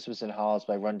Christmas in Hollis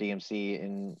by Run DMC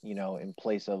in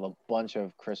place of a bunch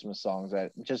of Christmas songs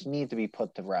that just need to be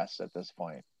put to rest at this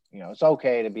point. It's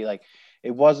okay to be like,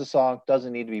 it was a song,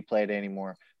 doesn't need to be played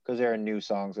anymore, because there are new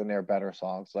songs and there are better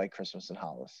songs like Christmas in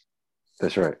Hollis.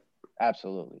 That's right.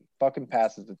 Absolutely. Fucking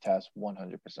passes the test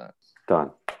 100%. Done.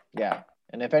 Yeah.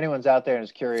 And if anyone's out there and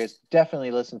is curious,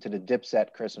 definitely listen to the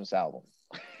Dipset Christmas album.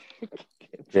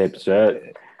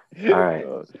 Dipset. All right.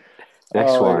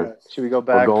 Next one. God. Should we go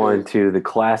back? We're going to the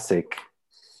classic.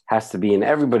 Has to be in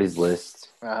everybody's list.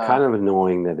 Kind of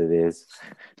annoying that it is,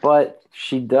 but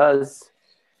she does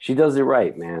it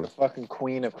right, man. The fucking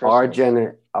queen of Christmas.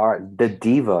 The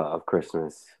diva of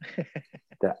Christmas.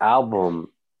 The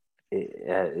album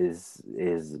is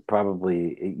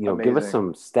probably, amazing. Give us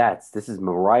some stats. This is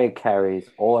Mariah Carey's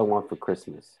 "All I Want for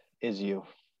Christmas Is You."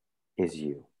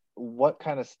 What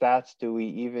kind of stats do we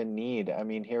even need?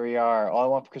 Here we are. "All I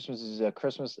Want for Christmas is a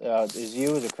Christmas is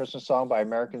You" is a Christmas song by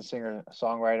American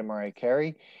singer-songwriter Mariah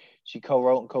Carey. She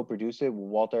co-wrote and co-produced it with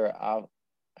Walter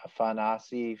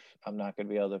Afanasieff. I'm not going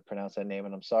to be able to pronounce that name,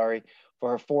 and I'm sorry. For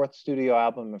her fourth studio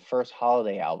album and first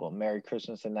holiday album, "Merry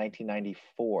Christmas" in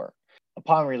 1994.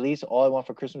 Upon release, "All I Want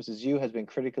for Christmas Is You" has been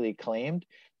critically acclaimed,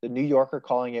 The New Yorker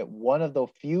calling it one of the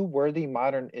few worthy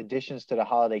modern additions to the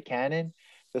holiday canon.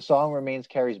 The song remains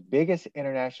Carey's biggest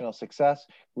international success,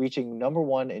 reaching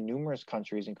 #1 in numerous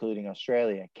countries, including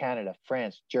Australia, Canada,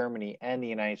 France, Germany, and the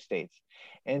United States.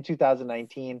 In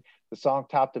 2019, the song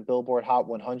topped the Billboard Hot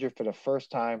 100 for the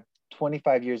first time,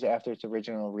 25 years after its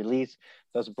original release,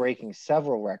 thus breaking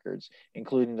several records,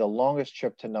 including the longest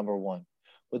trip to #1.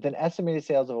 With an estimated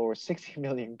sales of over 16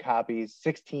 million copies,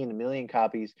 it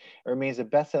remains the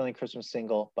best-selling Christmas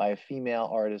single by a female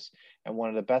artist and one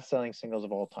of the best-selling singles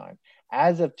of all time.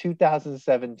 As of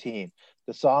 2017,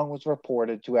 the song was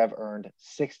reported to have earned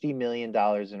 $60 million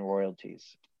in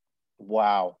royalties.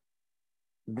 Wow.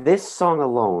 This song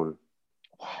alone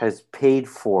has paid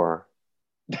for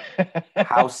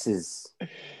houses.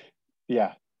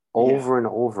 Yeah. Over and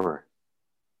over.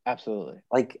 Absolutely.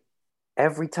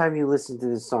 Every time you listen to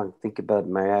this song, think about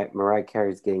Mariah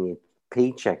Carey's getting a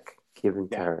paycheck given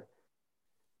to her.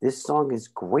 This song is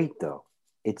great, though.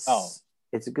 It's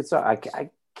a good song. I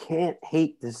can't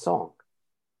hate this song.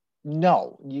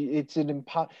 No, it's an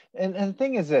and the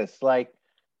thing is this, I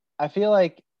feel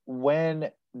like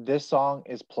when this song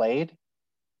is played,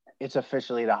 it's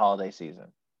officially the holiday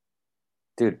season.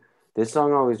 Dude, This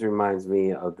song always reminds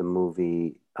me of the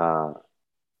movie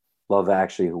Love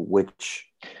Actually, which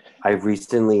I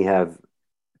recently have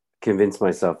convinced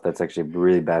myself that's actually a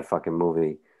really bad fucking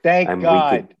movie. Thank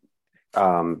God.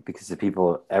 Because the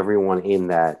people, everyone in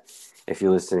that, if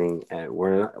you're listening,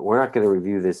 we're not going to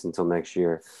review this until next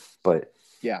year, but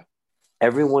yeah,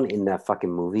 everyone in that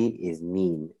fucking movie is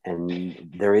mean,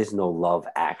 and there is no love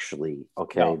actually.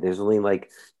 Okay, no. There's only like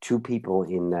 2 people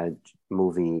in that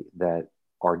movie that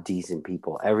are decent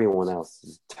people. Everyone else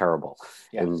is terrible,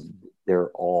 and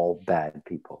they're all bad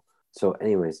people. So,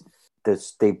 anyways,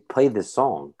 they play this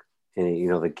song, and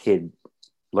the kid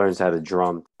learns how to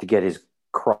drum to get his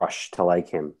crush to like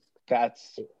him.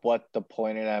 That's what the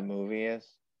point of that movie is?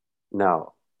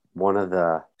 No, one of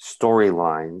the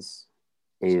storylines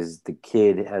is the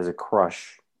kid has a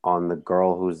crush on the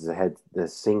girl who's the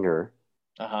singer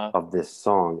of this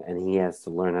song, and he has to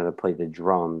learn how to play the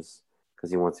drums because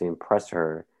he wants to impress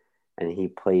her, and he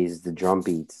plays the drum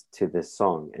beats to this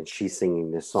song, and she's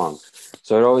singing this song.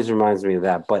 So it always reminds me of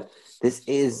that. But this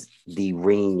is the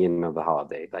reunion of the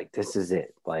holiday. Like, this is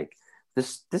it. Like,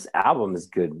 this album is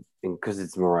good because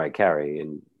it's Mariah Carey,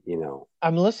 and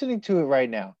I'm listening to it right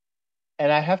now,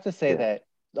 and I have to say that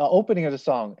the opening of the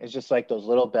song is just like those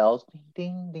little bells,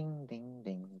 ding, ding, ding,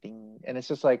 ding, ding, and it's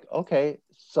just like, okay,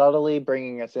 subtly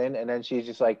bringing us in, and then she's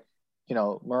just like,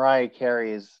 Mariah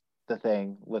Carey is the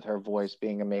thing with her voice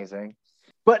being amazing,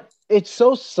 but it's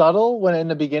so subtle when in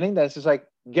the beginning that it's just like,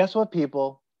 guess what,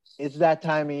 people, it's that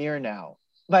time of year now.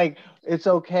 Like, it's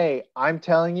okay. I'm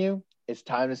telling you, it's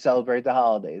time to celebrate the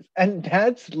holidays. And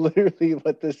that's literally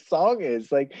what this song is.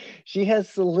 Like, she has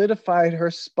solidified her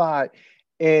spot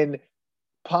in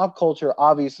pop culture,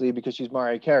 obviously, because she's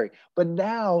Mariah Carey. But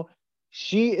now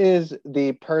she is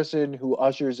the person who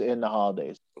ushers in the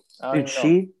holidays. Dude,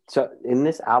 so in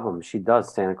this album, she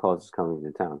does Santa Claus is Coming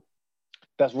to Town.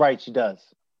 That's right, she does.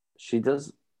 She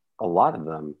does a lot of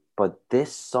them, but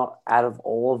this song, out of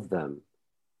all of them,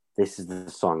 this is the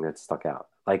song that stuck out.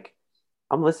 Like,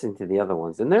 I'm listening to the other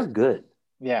ones, and they're good.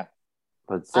 Yeah.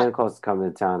 But Santa Claus is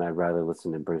Coming to Town, I'd rather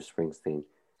listen to Bruce Springsteen.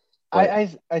 But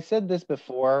I said this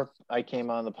before I came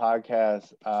on the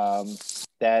podcast,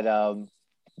 that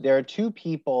there are 2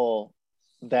 people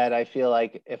that I feel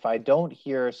like if I don't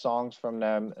hear songs from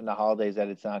them in the holidays, that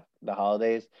it's not the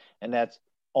holidays. And that's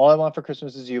All I Want for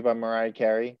Christmas Is You by Mariah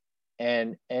Carey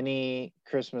and any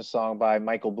Christmas song by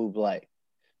Michael Bublé.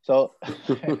 So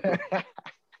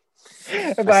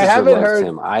if I haven't heard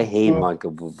him, I hate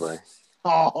Michael Bublé.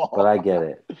 Oh, but I get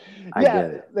it. I get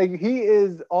it. Like, he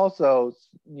is also,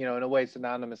 in a way,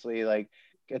 synonymously like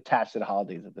attached to the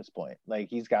holidays at this point. Like,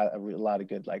 he's got a lot of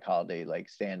good like holiday like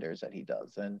standards that he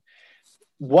does. And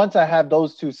once I have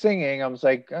those 2 singing, I'm just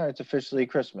like, oh, it's officially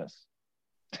Christmas.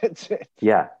 That's it.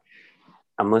 Yeah,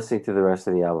 I'm listening to the rest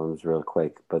of the albums real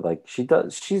quick, but like,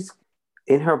 she's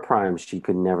in her prime. She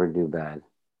could never do bad.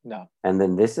 No. And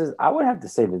then I would have to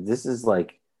say that this is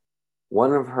like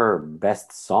one of her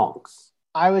best songs.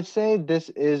 I would say this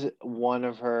is one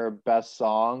of her best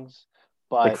songs,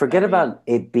 but like, forget about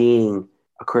it being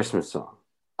a Christmas song.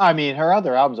 I mean, her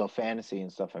other albums of fantasy and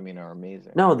stuff, are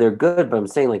amazing. No, they're good, but I'm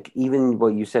saying, like, even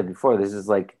what you said before, this is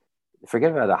like,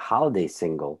 forget about a holiday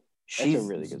single. That's a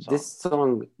really good song. This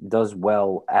song does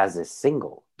well as a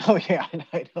single. Oh yeah,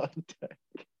 I know.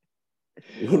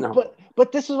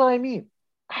 But this is what I mean.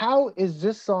 How is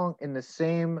this song in the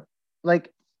same,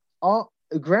 like,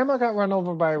 Grandma Got Run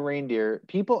Over by a Reindeer?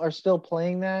 People are still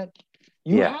playing that.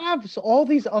 You have all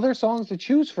these other songs to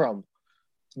choose from.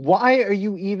 Why are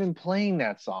you even playing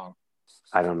that song?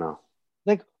 I don't know.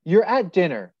 Like, you're at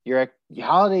dinner. You're at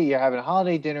holiday. You're having a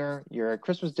holiday dinner. You're at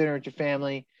Christmas dinner with your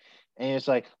family. And it's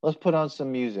like, let's put on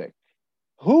some music.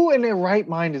 Who in their right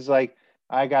mind is like,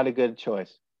 I got a good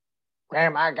choice?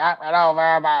 Grandma got run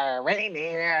over by a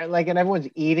reindeer. Like, and everyone's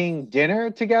eating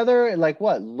dinner together. And like,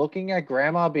 what? Looking at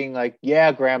Grandma being like,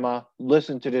 yeah, Grandma,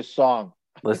 listen to this song.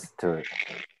 Listen to it.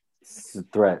 It's a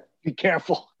threat. Be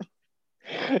careful.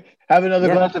 Have another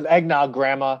glass of eggnog,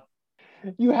 Grandma.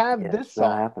 You have this song.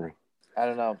 Not happening. I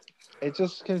don't know. It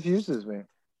just confuses me.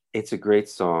 It's a great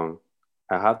song.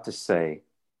 I have to say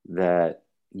that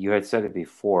you had said it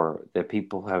before, that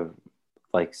people have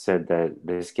like said that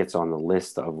this gets on the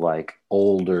list of like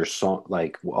older song,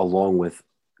 like along with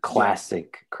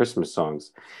classic Christmas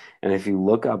songs. And if you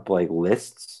look up like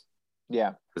lists,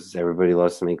 because everybody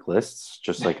loves to make lists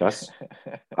just like us,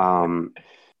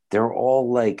 they're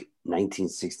all like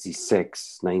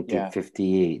 1966,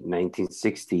 1958,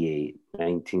 1968,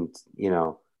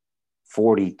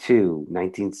 42,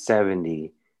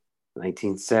 1970,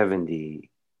 1970.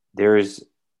 There's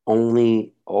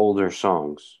only older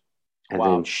songs, and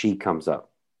then she comes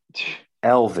up.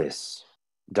 Elvis,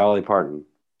 Dolly Parton.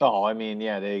 Oh, I mean,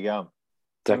 yeah, there you go.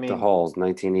 Deck the Halls,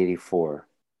 1984.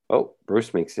 Oh,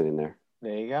 Bruce makes it in there.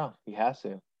 There you go. He has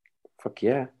to. Fuck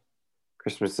yeah.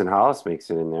 Christmas in Hollis makes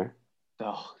it in there.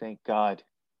 Oh, thank God.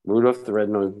 Rudolph the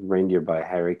Red-Nosed Reindeer by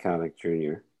Harry Connick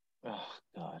Jr. Oh,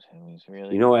 God. I mean, it's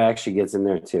really. You know what actually gets in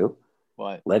there too?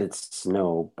 What? Let It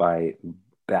Snow by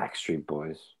Backstreet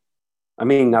Boys. I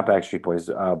mean, not Backstreet Boys,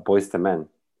 Boyz II Men.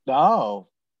 Oh,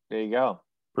 there you go.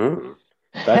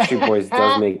 Backstreet Boys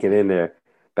does make it in there.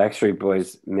 Backstreet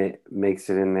Boys makes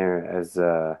it in there as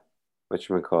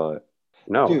whatchamacallit.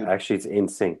 No, Dude. actually, it's In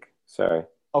Sync. Sorry.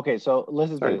 Okay, so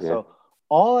listen to this. So,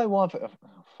 All I Want for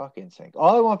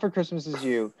All I Want for Christmas Is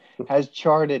You has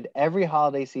charted every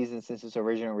holiday season since its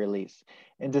original release.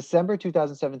 In December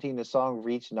 2017, the song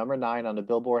reached number 9 on the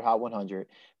Billboard Hot 100,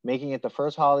 making it the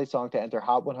first holiday song to enter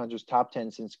Hot 100's top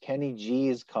 10 since Kenny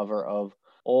G's cover of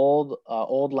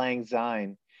Auld Lang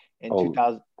Syne in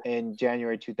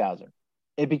January 2000.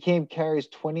 It became Carey's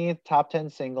 20th top 10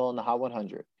 single in the Hot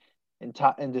 100.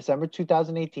 In December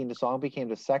 2018, the song became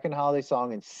the second holiday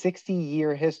song in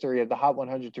 60-year history of the Hot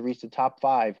 100 to reach the top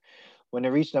 5 when it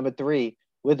reached number 3,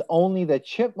 with only the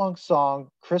Chipmunks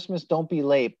song Christmas Don't Be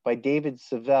Late by David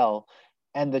Seville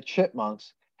and the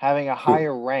Chipmunks having a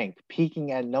higher rank,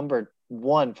 peaking at number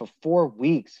 1 for 4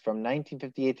 weeks from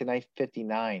 1958 to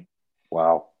 1959.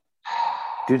 Wow.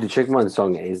 Dude, the Chipmunks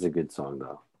song is a good song,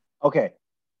 though. Okay.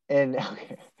 In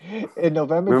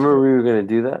November... Remember we were going to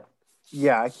do that?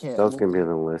 Yeah, I can't. That was going to be on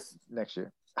the list. Next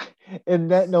year. In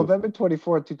that November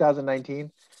 24th,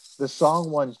 2019, the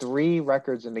song won 3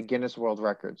 records in the Guinness World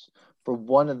Records for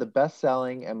one of the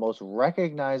best-selling and most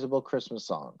recognizable Christmas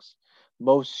songs.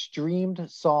 Most streamed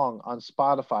song on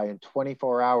Spotify in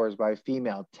 24 hours by a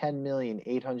female,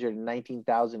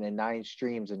 10,819,009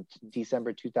 streams in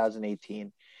December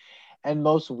 2018. And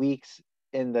most weeks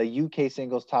in the UK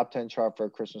singles top 10 chart for a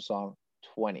Christmas song,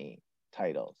 20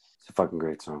 titles. It's a fucking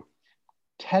great song.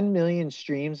 10 million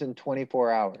streams in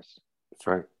 24 hours. That's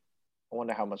right. I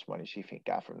wonder how much money she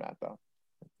got from that, though.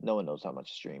 No one knows how much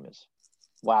a stream is.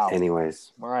 Wow.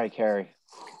 Anyways. Mariah Carey.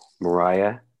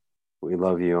 Mariah, we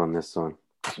love you on this one.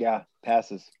 Yeah,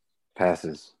 passes.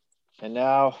 Passes. And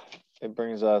now it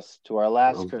brings us to our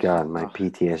last Christmas. Oh, God, my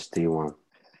PTSD one.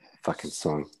 Fucking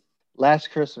song.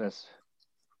 Last Christmas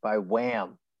by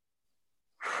Wham.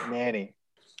 Manny.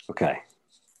 Okay.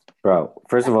 Bro,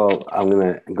 first of all, I'm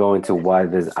going to go into why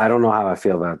this. I don't know how I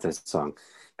feel about this song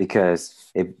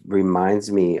because it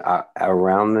reminds me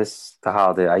around the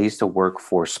holiday, I used to work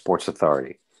for Sports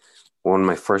Authority. One of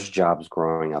my first jobs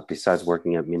growing up, besides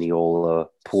working at Mineola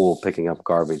Pool, picking up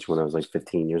garbage when I was like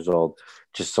 15 years old,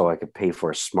 just so I could pay for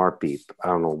a smart beep. I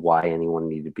don't know why anyone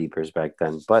needed beepers back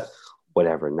then, but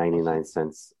whatever, 99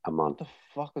 cents a month. What the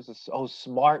fuck was this? Oh,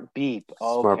 smart beep.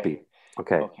 Oh, smart beep.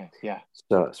 Okay, yeah.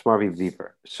 So smart beep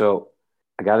beeper. So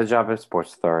I got a job at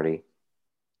Sports Authority.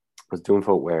 I was doing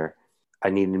footwear. I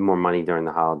needed more money during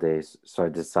the holidays, so I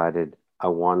decided I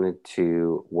wanted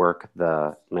to work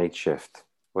the night shift.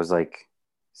 I was like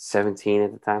 17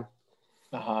 at the time.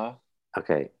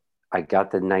 Okay, I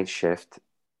got the night shift,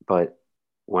 but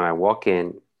when I walk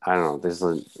in, I don't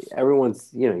know. Everyone's,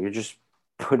 you're just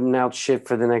putting out shit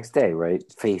for the next day, right?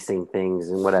 Facing things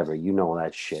and whatever. You know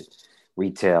that shit.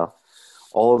 Retail.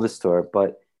 All over the store,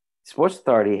 but Sports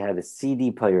Authority had a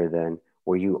CD player then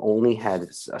where you only had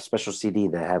a special CD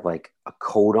that had like a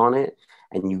code on it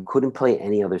and you couldn't play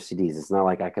any other CDs. It's not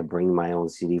like I could bring my own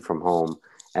CD from home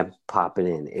and pop it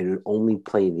in. It would only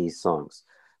play these songs,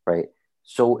 right?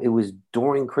 So it was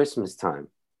during Christmas time.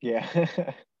 Yeah.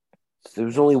 There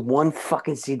was only one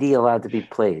fucking CD allowed to be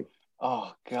played.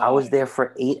 Oh, God. I was there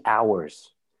for 8 hours.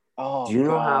 Oh, do you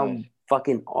know how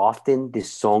fucking often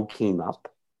this song came up?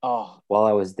 While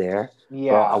I was there,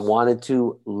 yeah, bro, I wanted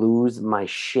to lose my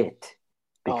shit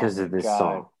because of this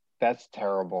song. That's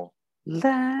terrible.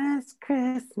 Last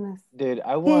Christmas, dude,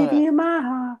 I want gave you my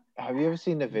heart. Have you ever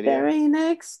seen the video? Very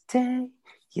next day,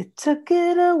 you took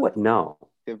it away. No,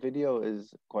 the video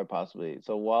is quite possibly.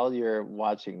 So while you're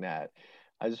watching that,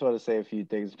 I just want to say a few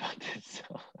things about this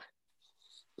song.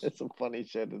 There's some funny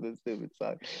shit in this stupid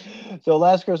song. So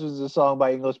Last Christmas is a song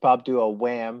by English pop duo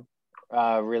Wham.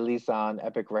 Released on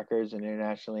Epic Records and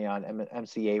internationally on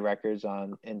MCA Records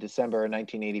in December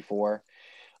 1984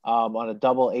 on a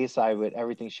double A-side with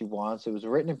Everything She Wants. It was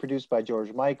written and produced by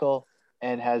George Michael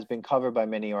and has been covered by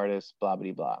many artists, blah,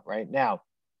 blah, blah. Right now,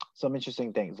 some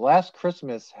interesting things. Last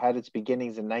Christmas had its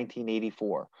beginnings in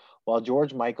 1984, while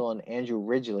George Michael and Andrew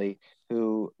Ridgeley,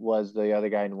 who was the other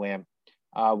guy in Wham,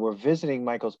 were visiting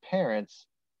Michael's parents.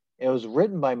 It was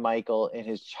written by Michael in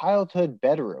his childhood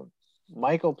bedroom.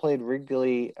 Michael played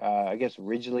Ridgely,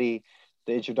 Ridgely,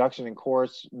 the introduction and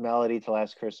chorus melody to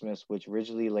Last Christmas, which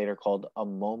Ridgely later called A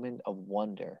Moment of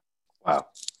Wonder. Wow.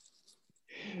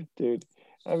 Dude,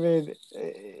 I mean,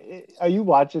 are you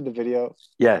watching the video?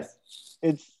 Yes.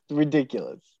 It's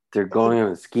ridiculous. They're going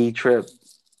on a ski trip.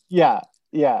 Yeah,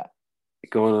 yeah.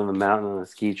 Going on the mountain on a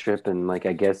ski trip, and like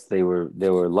I guess they were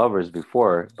lovers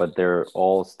before, but they're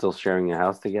all still sharing a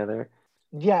house together.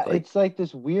 Yeah, it's like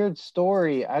this weird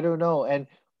story. I don't know. And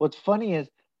what's funny is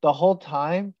the whole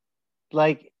time,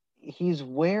 like they're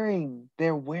wearing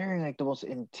like the most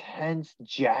intense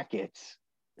jackets,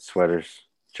 sweaters,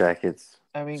 jackets.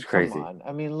 I mean, It's come crazy. on.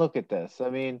 I mean, look at this. I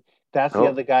mean, that's the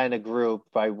other guy in the group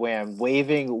by Wham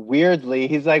waving weirdly.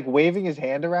 He's like waving his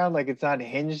hand around like it's not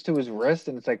hinged to his wrist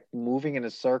and it's like moving in a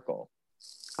circle.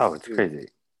 Oh, it's crazy.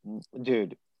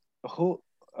 Dude, who?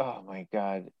 Oh my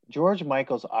God. George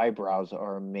Michael's eyebrows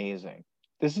are amazing.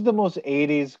 This is the most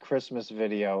 80s Christmas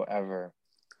video ever.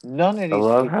 None of these I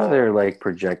love people... how they're like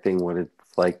projecting what it's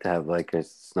like to have like a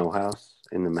snow house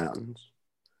in the mountains.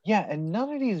 Yeah, and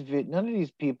none of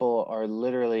these people are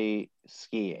literally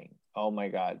skiing. Oh my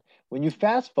God. When you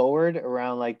fast forward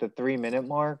around like the 3 minute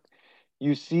mark,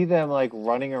 you see them like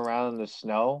running around in the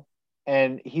snow.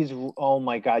 And oh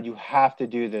my God, you have to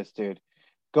do this, dude.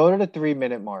 Go to the 3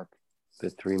 minute mark. The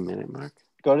 3 minute mark?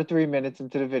 Go to 3 minutes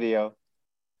into the video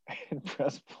and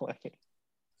press play.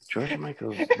 George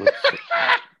Michael looks...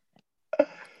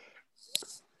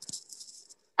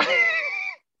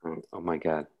 Oh my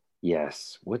God.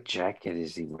 Yes. What jacket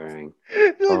is he wearing?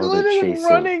 Look at him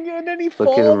running and then he falls.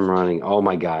 Look at him running. Oh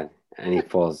my God. And he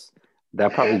falls.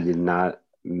 That probably did not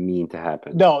mean to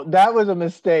happen. No, that was a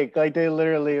mistake. Like they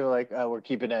literally were like, oh, we're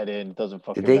keeping that in. It doesn't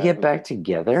fucking matter. Did they matter. get back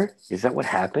together? Is that what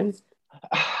happened?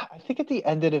 I think at the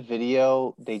end of the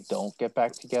video, they don't get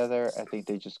back together. I think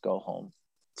they just go home.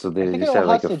 So they just have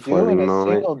like a flirting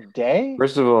moment. Single day?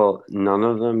 First of all, none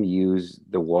of them use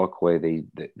the walkway.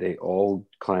 They all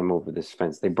climb over this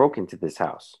fence. They broke into this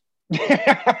house. This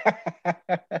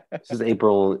is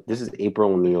April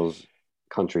O'Neil's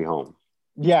country home.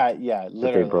 Yeah, literally.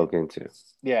 That they broke into.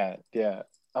 Yeah.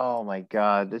 Oh my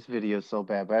God, this video is so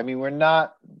bad. But I mean, we're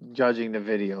not judging the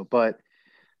video, but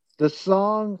the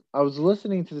song, I was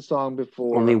listening to the song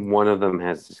before. Only one of them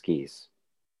has the skis.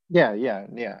 Yeah,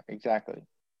 exactly.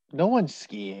 No one's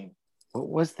skiing. What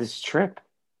was this trip?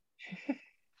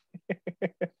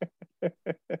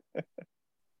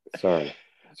 Sorry,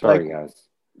 like, guys.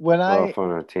 We're off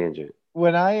on a tangent.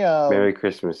 Merry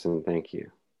Christmas and thank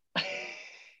you.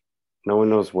 No one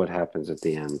knows what happens at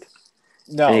the end.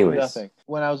 No, anyways. Nothing.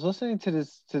 When I was listening to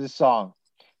this song,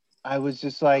 I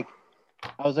was like,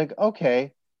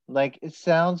 okay, like it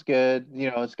sounds good,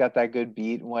 it's got that good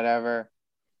beat and whatever.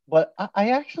 But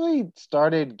I actually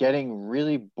started getting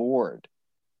really bored,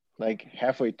 like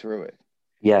halfway through it.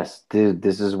 Yes, dude,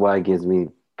 this is why it gives me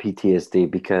PTSD,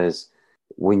 because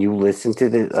when you listen to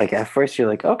this, like at first you're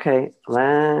like, okay,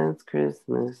 last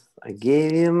Christmas, I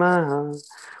gave you my heart,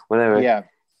 whatever. Yeah.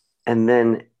 And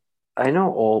then I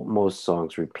know most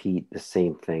songs repeat the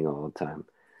same thing all the time,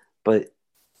 but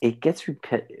it gets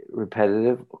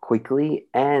repetitive quickly,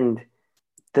 and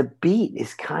the beat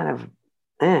is kind of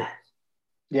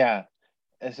Yeah,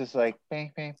 it's just like yeah,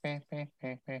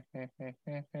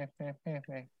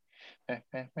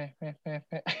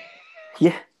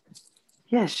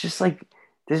 it's just like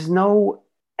there's no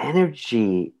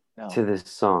energy to this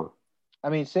song. I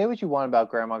mean, say what you want about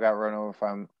Grandma Got Run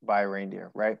Over by a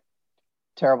Reindeer, right?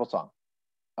 Terrible song.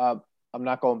 I'm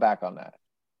not going back on that.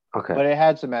 Okay. But it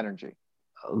had some energy.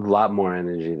 A lot more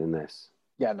energy than this.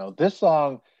 Yeah, no, this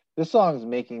song is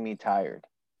making me tired.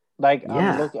 Like,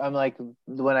 yeah. I'm like,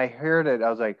 when I heard it, I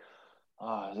was like,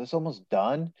 oh, is this almost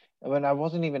done? And when I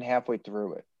wasn't even halfway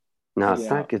through it. No, it's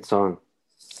not a good song.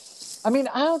 I mean,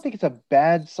 I don't think it's a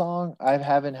bad song. I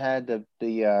haven't had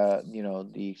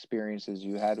the experiences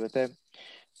you had with it.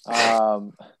 I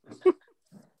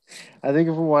think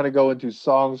if we want to go into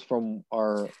songs from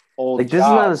our old, like, this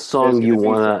jobs, is not a song you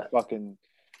want to fucking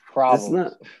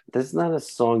problems. This is not a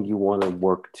song you want to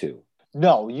work to.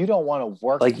 No, you don't want to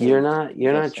work. Like, you're not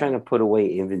trying to put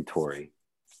away inventory,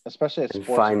 especially at and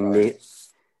sports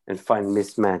find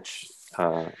mismatched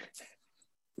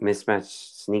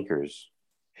sneakers.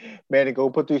 Man, go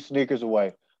put these sneakers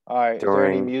away. All right. Is there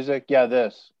any music? Yeah,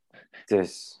 this. Dude,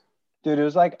 it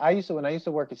was like when I used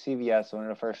to work at CVS, one of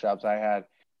the first jobs I had,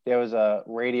 there was a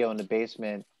radio in the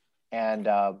basement, and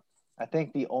I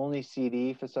think the only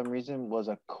CD for some reason was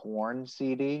a Korn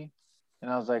CD.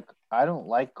 and I was like, I don't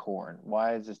like corn.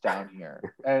 Why is this down here?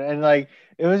 And like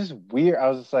it was just weird. I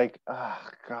was just like, oh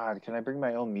God, can I bring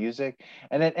my own music?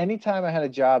 And then anytime I had a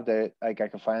job that like I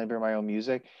could finally bring my own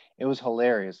music, it was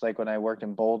hilarious. Like when I worked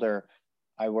in Boulder,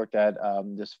 I worked at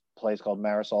this place called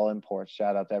Marisol Imports.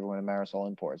 Shout out to everyone at Marisol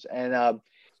Imports. And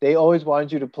they always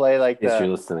wanted you to play like in case you're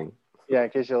listening. Yeah, in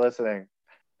case you're listening.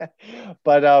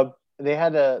 But they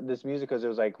had this music because it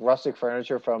was like rustic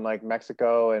furniture from like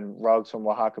Mexico and rugs from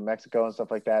Oaxaca, Mexico, and stuff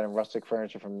like that, and rustic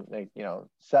furniture from like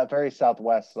very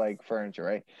Southwest like furniture,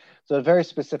 right? So a very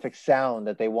specific sound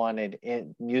that they wanted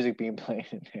in music being played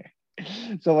in there.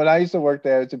 So when I used to work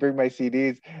there to bring my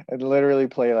CDs and literally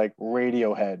play like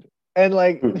Radiohead and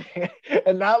like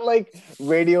and not like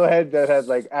Radiohead that had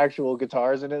like actual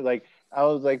guitars in it, like I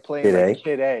was like playing Kid like A?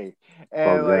 Kid A,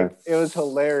 and like it was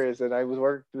hilarious. And I was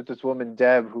working with this woman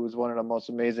Deb, who was one of the most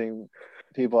amazing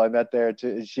people I met there.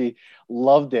 Too. She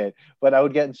loved it, but I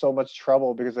would get in so much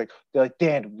trouble because like they're like,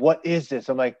 Dan, what is this?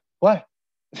 I'm like, what?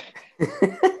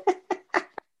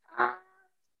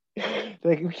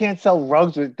 Like we can't sell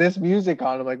rugs with this music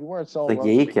on. I'm like, we weren't selling rugs.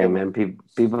 Yeah, you can, man.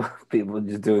 People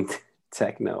just doing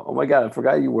techno. Oh my God, I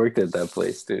forgot you worked at that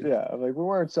place, dude. Yeah, I'm like, we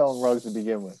weren't selling rugs to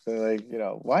begin with. They're like,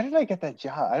 why did I get that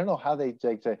job? I don't know how they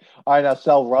like say, all right, now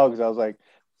sell rugs. I was like,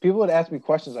 people would ask me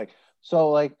questions like,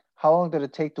 so like, how long did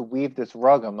it take to weave this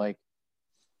rug? I'm like,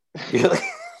 you're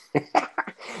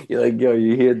like, yo,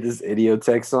 you hear this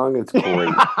Idiotech song? It's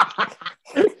great.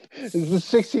 It's a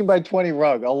 16 by 20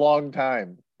 rug, a long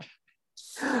time.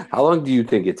 How long do you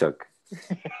think it took?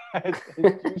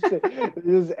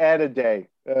 Just add a day.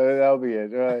 That'll be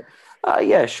it.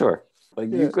 Yeah, sure.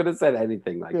 Like you could have said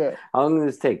anything. Like, how long did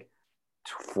this take?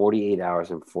 48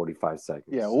 hours and 45 seconds.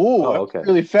 Yeah. Ooh, okay.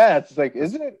 Really fast. It's like,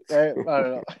 isn't it? I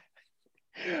don't know.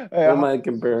 What am I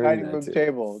comparing dining that room to?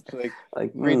 table. It's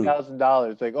like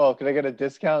 $3,000. Like, oh, can I get a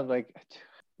discount? I'm like,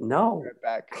 no. Right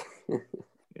back.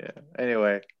 Yeah.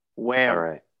 Anyway, Wham. All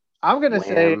right. I'm gonna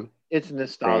say it's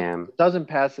nostalgic. Bam. It doesn't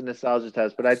pass the nostalgia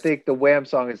test, but I think the Wham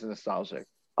song is nostalgic.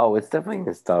 Oh, it's definitely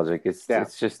nostalgic. It's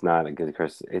just not a good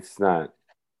Chris. It's not.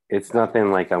 It's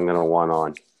nothing like I'm gonna want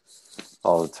on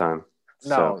all the time.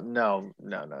 No.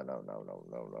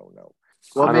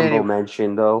 Well, honorable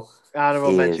mention though.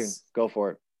 Honorable mention. Go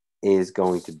for it. Is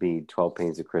going to be 12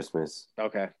 Pains of Christmas.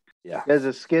 Okay. Yeah. There's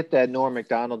a skit that Norm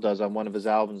Macdonald does on one of his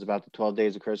albums about the 12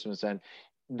 Days of Christmas, and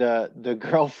the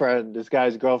girlfriend, this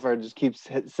guy's girlfriend, just keeps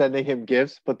sending him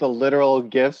gifts, but the literal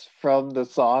gifts from the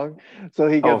song. So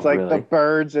he gets the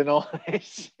birds and all that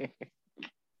shit.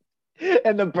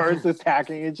 And the birds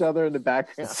attacking each other in the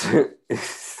background.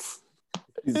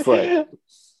 He's like,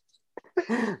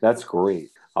 that's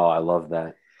great. Oh, I love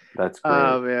that. That's great.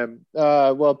 Oh, man.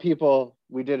 Well, people,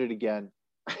 we did it again.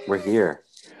 We're here.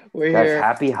 We're Guys, here.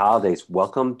 Happy holidays.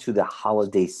 Welcome to the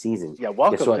holiday season. Yeah,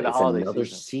 welcome to the holiday season. It's another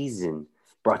season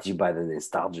brought to you by the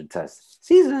Nostalgia Test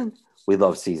season. We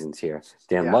love seasons here.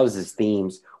 Dan loves his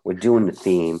themes. We're doing the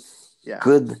theme. Yeah.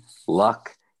 Good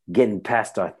luck getting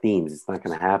past our themes. It's not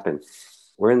going to happen.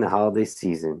 We're in the holiday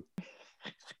season.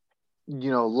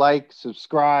 Like,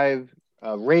 subscribe,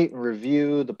 rate and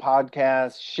review the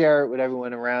podcast, share it with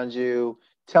everyone around you,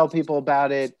 tell people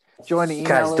about it, join the email.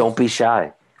 Guys, don't be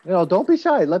shy. Don't be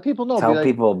shy. Let people know. Tell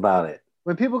people about it.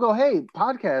 When people go, hey,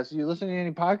 podcast, you listening to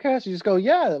any podcasts? You just go,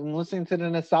 yeah, I'm listening to the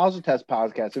Nostalgia Test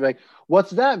podcast. They're like, what's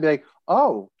that? Be like,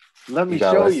 oh, let me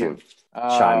show you.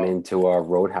 Chime into our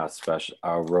Roadhouse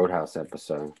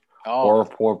episode, or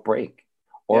Report Break,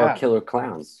 or Killer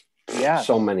Clowns. Yeah,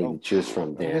 so many to choose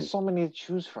from, Dan. There's so many to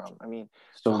choose from. I mean,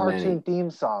 cartoon theme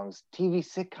songs, TV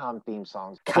sitcom theme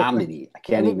songs, comedy. I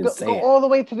can't even say go all the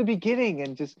way to the beginning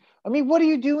and just. I mean, what are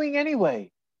you doing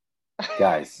anyway?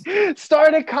 Guys,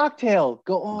 start a cocktail.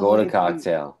 Go to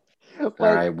cocktail. All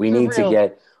right, we need to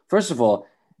get. First of all,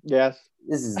 yes,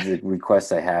 this is the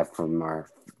request I have from our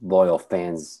loyal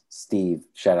fans. Steve,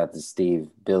 shout out to Steve,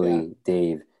 Billy,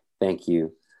 Dave. Thank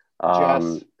you.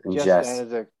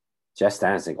 Jess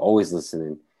Danzig, always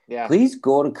listening. Yeah. Please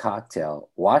go to Cocktail,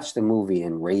 watch the movie,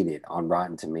 and rate it on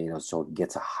Rotten Tomatoes so it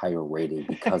gets a higher rating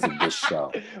because of this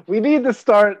show. We need to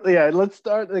start. Yeah, let's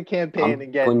start the campaign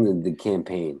again. Putting the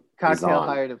campaign. Cocktail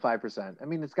higher than 5%. I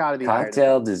mean, it's got to be.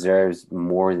 Cocktail deserves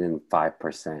more than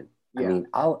 5%. Yeah. I mean,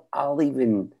 I'll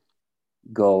even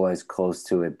go as close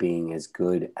to it being as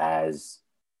good as.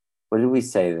 What did we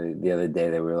say the other day?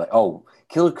 That we were like, oh,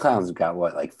 Killer Clowns got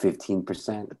what, like 15%?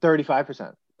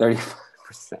 35%. 35%.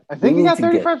 I think you got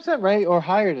 35%, right? Or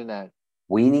higher than that.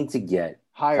 We need to get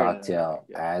higher Cocktail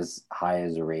as high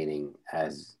as a rating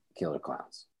as Killer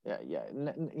Clowns.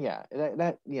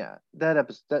 That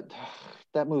episode,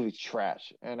 that movie's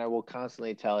trash, and I will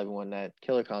constantly tell everyone that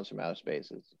Killer Clowns from Outer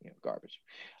Space is garbage.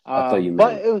 I thought you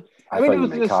meant. I thought you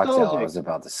meant Cocktail. I was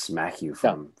about to smack you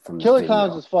from Killer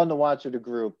Clowns is fun to watch with a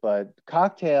group, but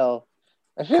Cocktail.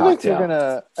 I feel like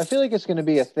it's gonna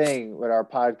be a thing with our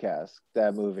podcast.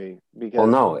 That movie because. Well,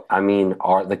 no, I mean,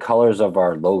 the colors of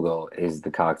our logo is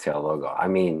the Cocktail logo. I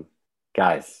mean,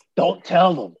 guys, don't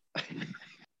tell them.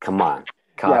 Come on,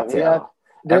 Cocktail.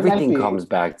 Everything comes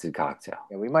back to Cocktail.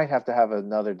 Yeah, we might have to have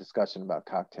another discussion about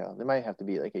Cocktail. There might have to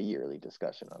be like a yearly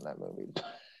discussion on that movie.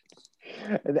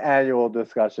 An annual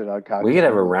discussion on Cocktail. We could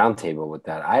have a roundtable with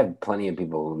that. I have plenty of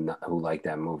people who like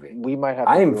that movie. We might have.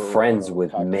 I am friends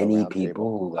with many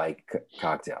people who like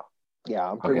Cocktail. Yeah,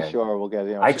 I'm pretty sure we'll get.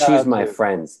 I choose my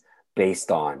friends based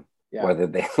on whether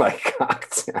they like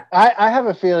Cocktail. I have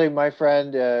a feeling my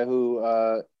friend who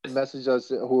messaged us,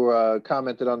 who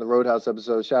commented on the Roadhouse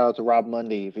episode. Shout out to Rob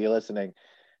Mundy if you're listening.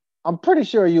 I'm pretty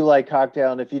sure you like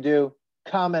Cocktail, and if you do,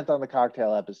 comment on the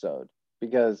Cocktail episode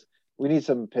because. We need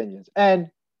some opinions and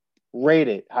rate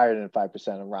it higher than 5%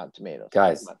 on Rotten Tomatoes.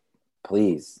 Guys,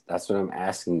 please. That's what I'm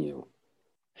asking you.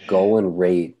 Go and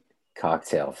rate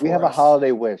Cocktail for We have a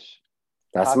holiday wish.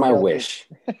 That's Cocktail my wish.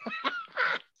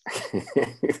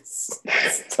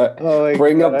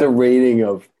 Bring up the rating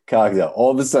of Cocktail.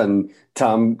 All of a sudden,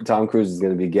 Tom Cruise is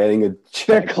going to be getting a check.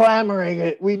 They're clamoring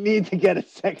it. We need to get a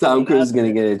second. Tom Cruise is going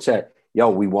to get a check. Yo,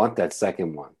 we want that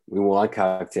second one. We want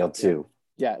Cocktail 2.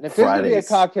 Yeah, and if there's going to be a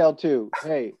Cocktail 2,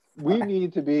 hey, we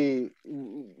need to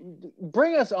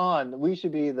bring us on. We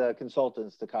should be the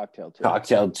consultants to Cocktail 2.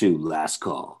 Cocktail 2, last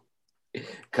call.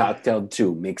 Cocktail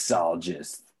 2,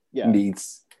 mixologist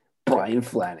meets Brian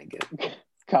Flanagan.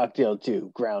 Cocktail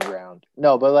 2, ground round.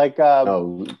 No, but like...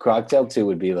 no, Cocktail 2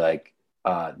 would be like,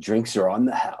 drinks are on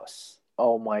the house.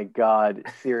 Oh my God,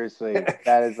 seriously.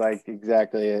 That is like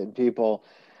exactly it. People,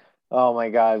 oh my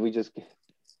God, we just...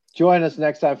 Join us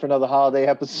next time for another holiday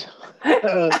episode.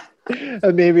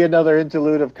 And maybe another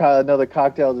interlude of another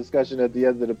cocktail discussion at the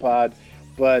end of the pod.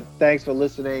 But thanks for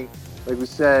listening. Like we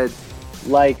said,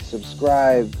 like,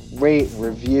 subscribe, rate,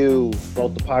 review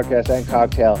both the podcast and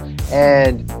Cocktail.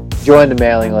 And join the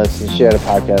mailing list and share the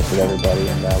podcast with everybody.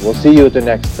 And we'll see you at the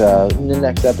next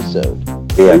episode.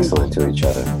 Be excellent to each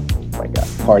other. Oh my God.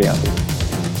 Party on.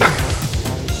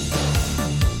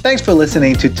 Thanks for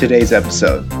listening to today's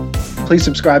episode. Please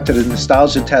subscribe to the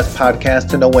Nostalgia Test podcast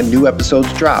to know when new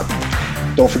episodes drop.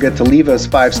 Don't forget to leave us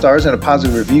 5 stars and a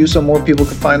positive review so more people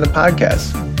can find the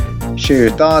podcast. Share your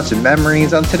thoughts and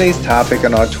memories on today's topic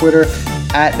on our Twitter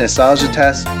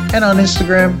 @NostalgiaTest and on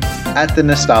Instagram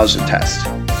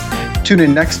 @TheNostalgiaTest. Tune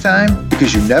in next time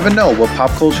because you never know what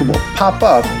pop culture will pop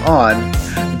up on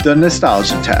The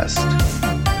Nostalgia Test.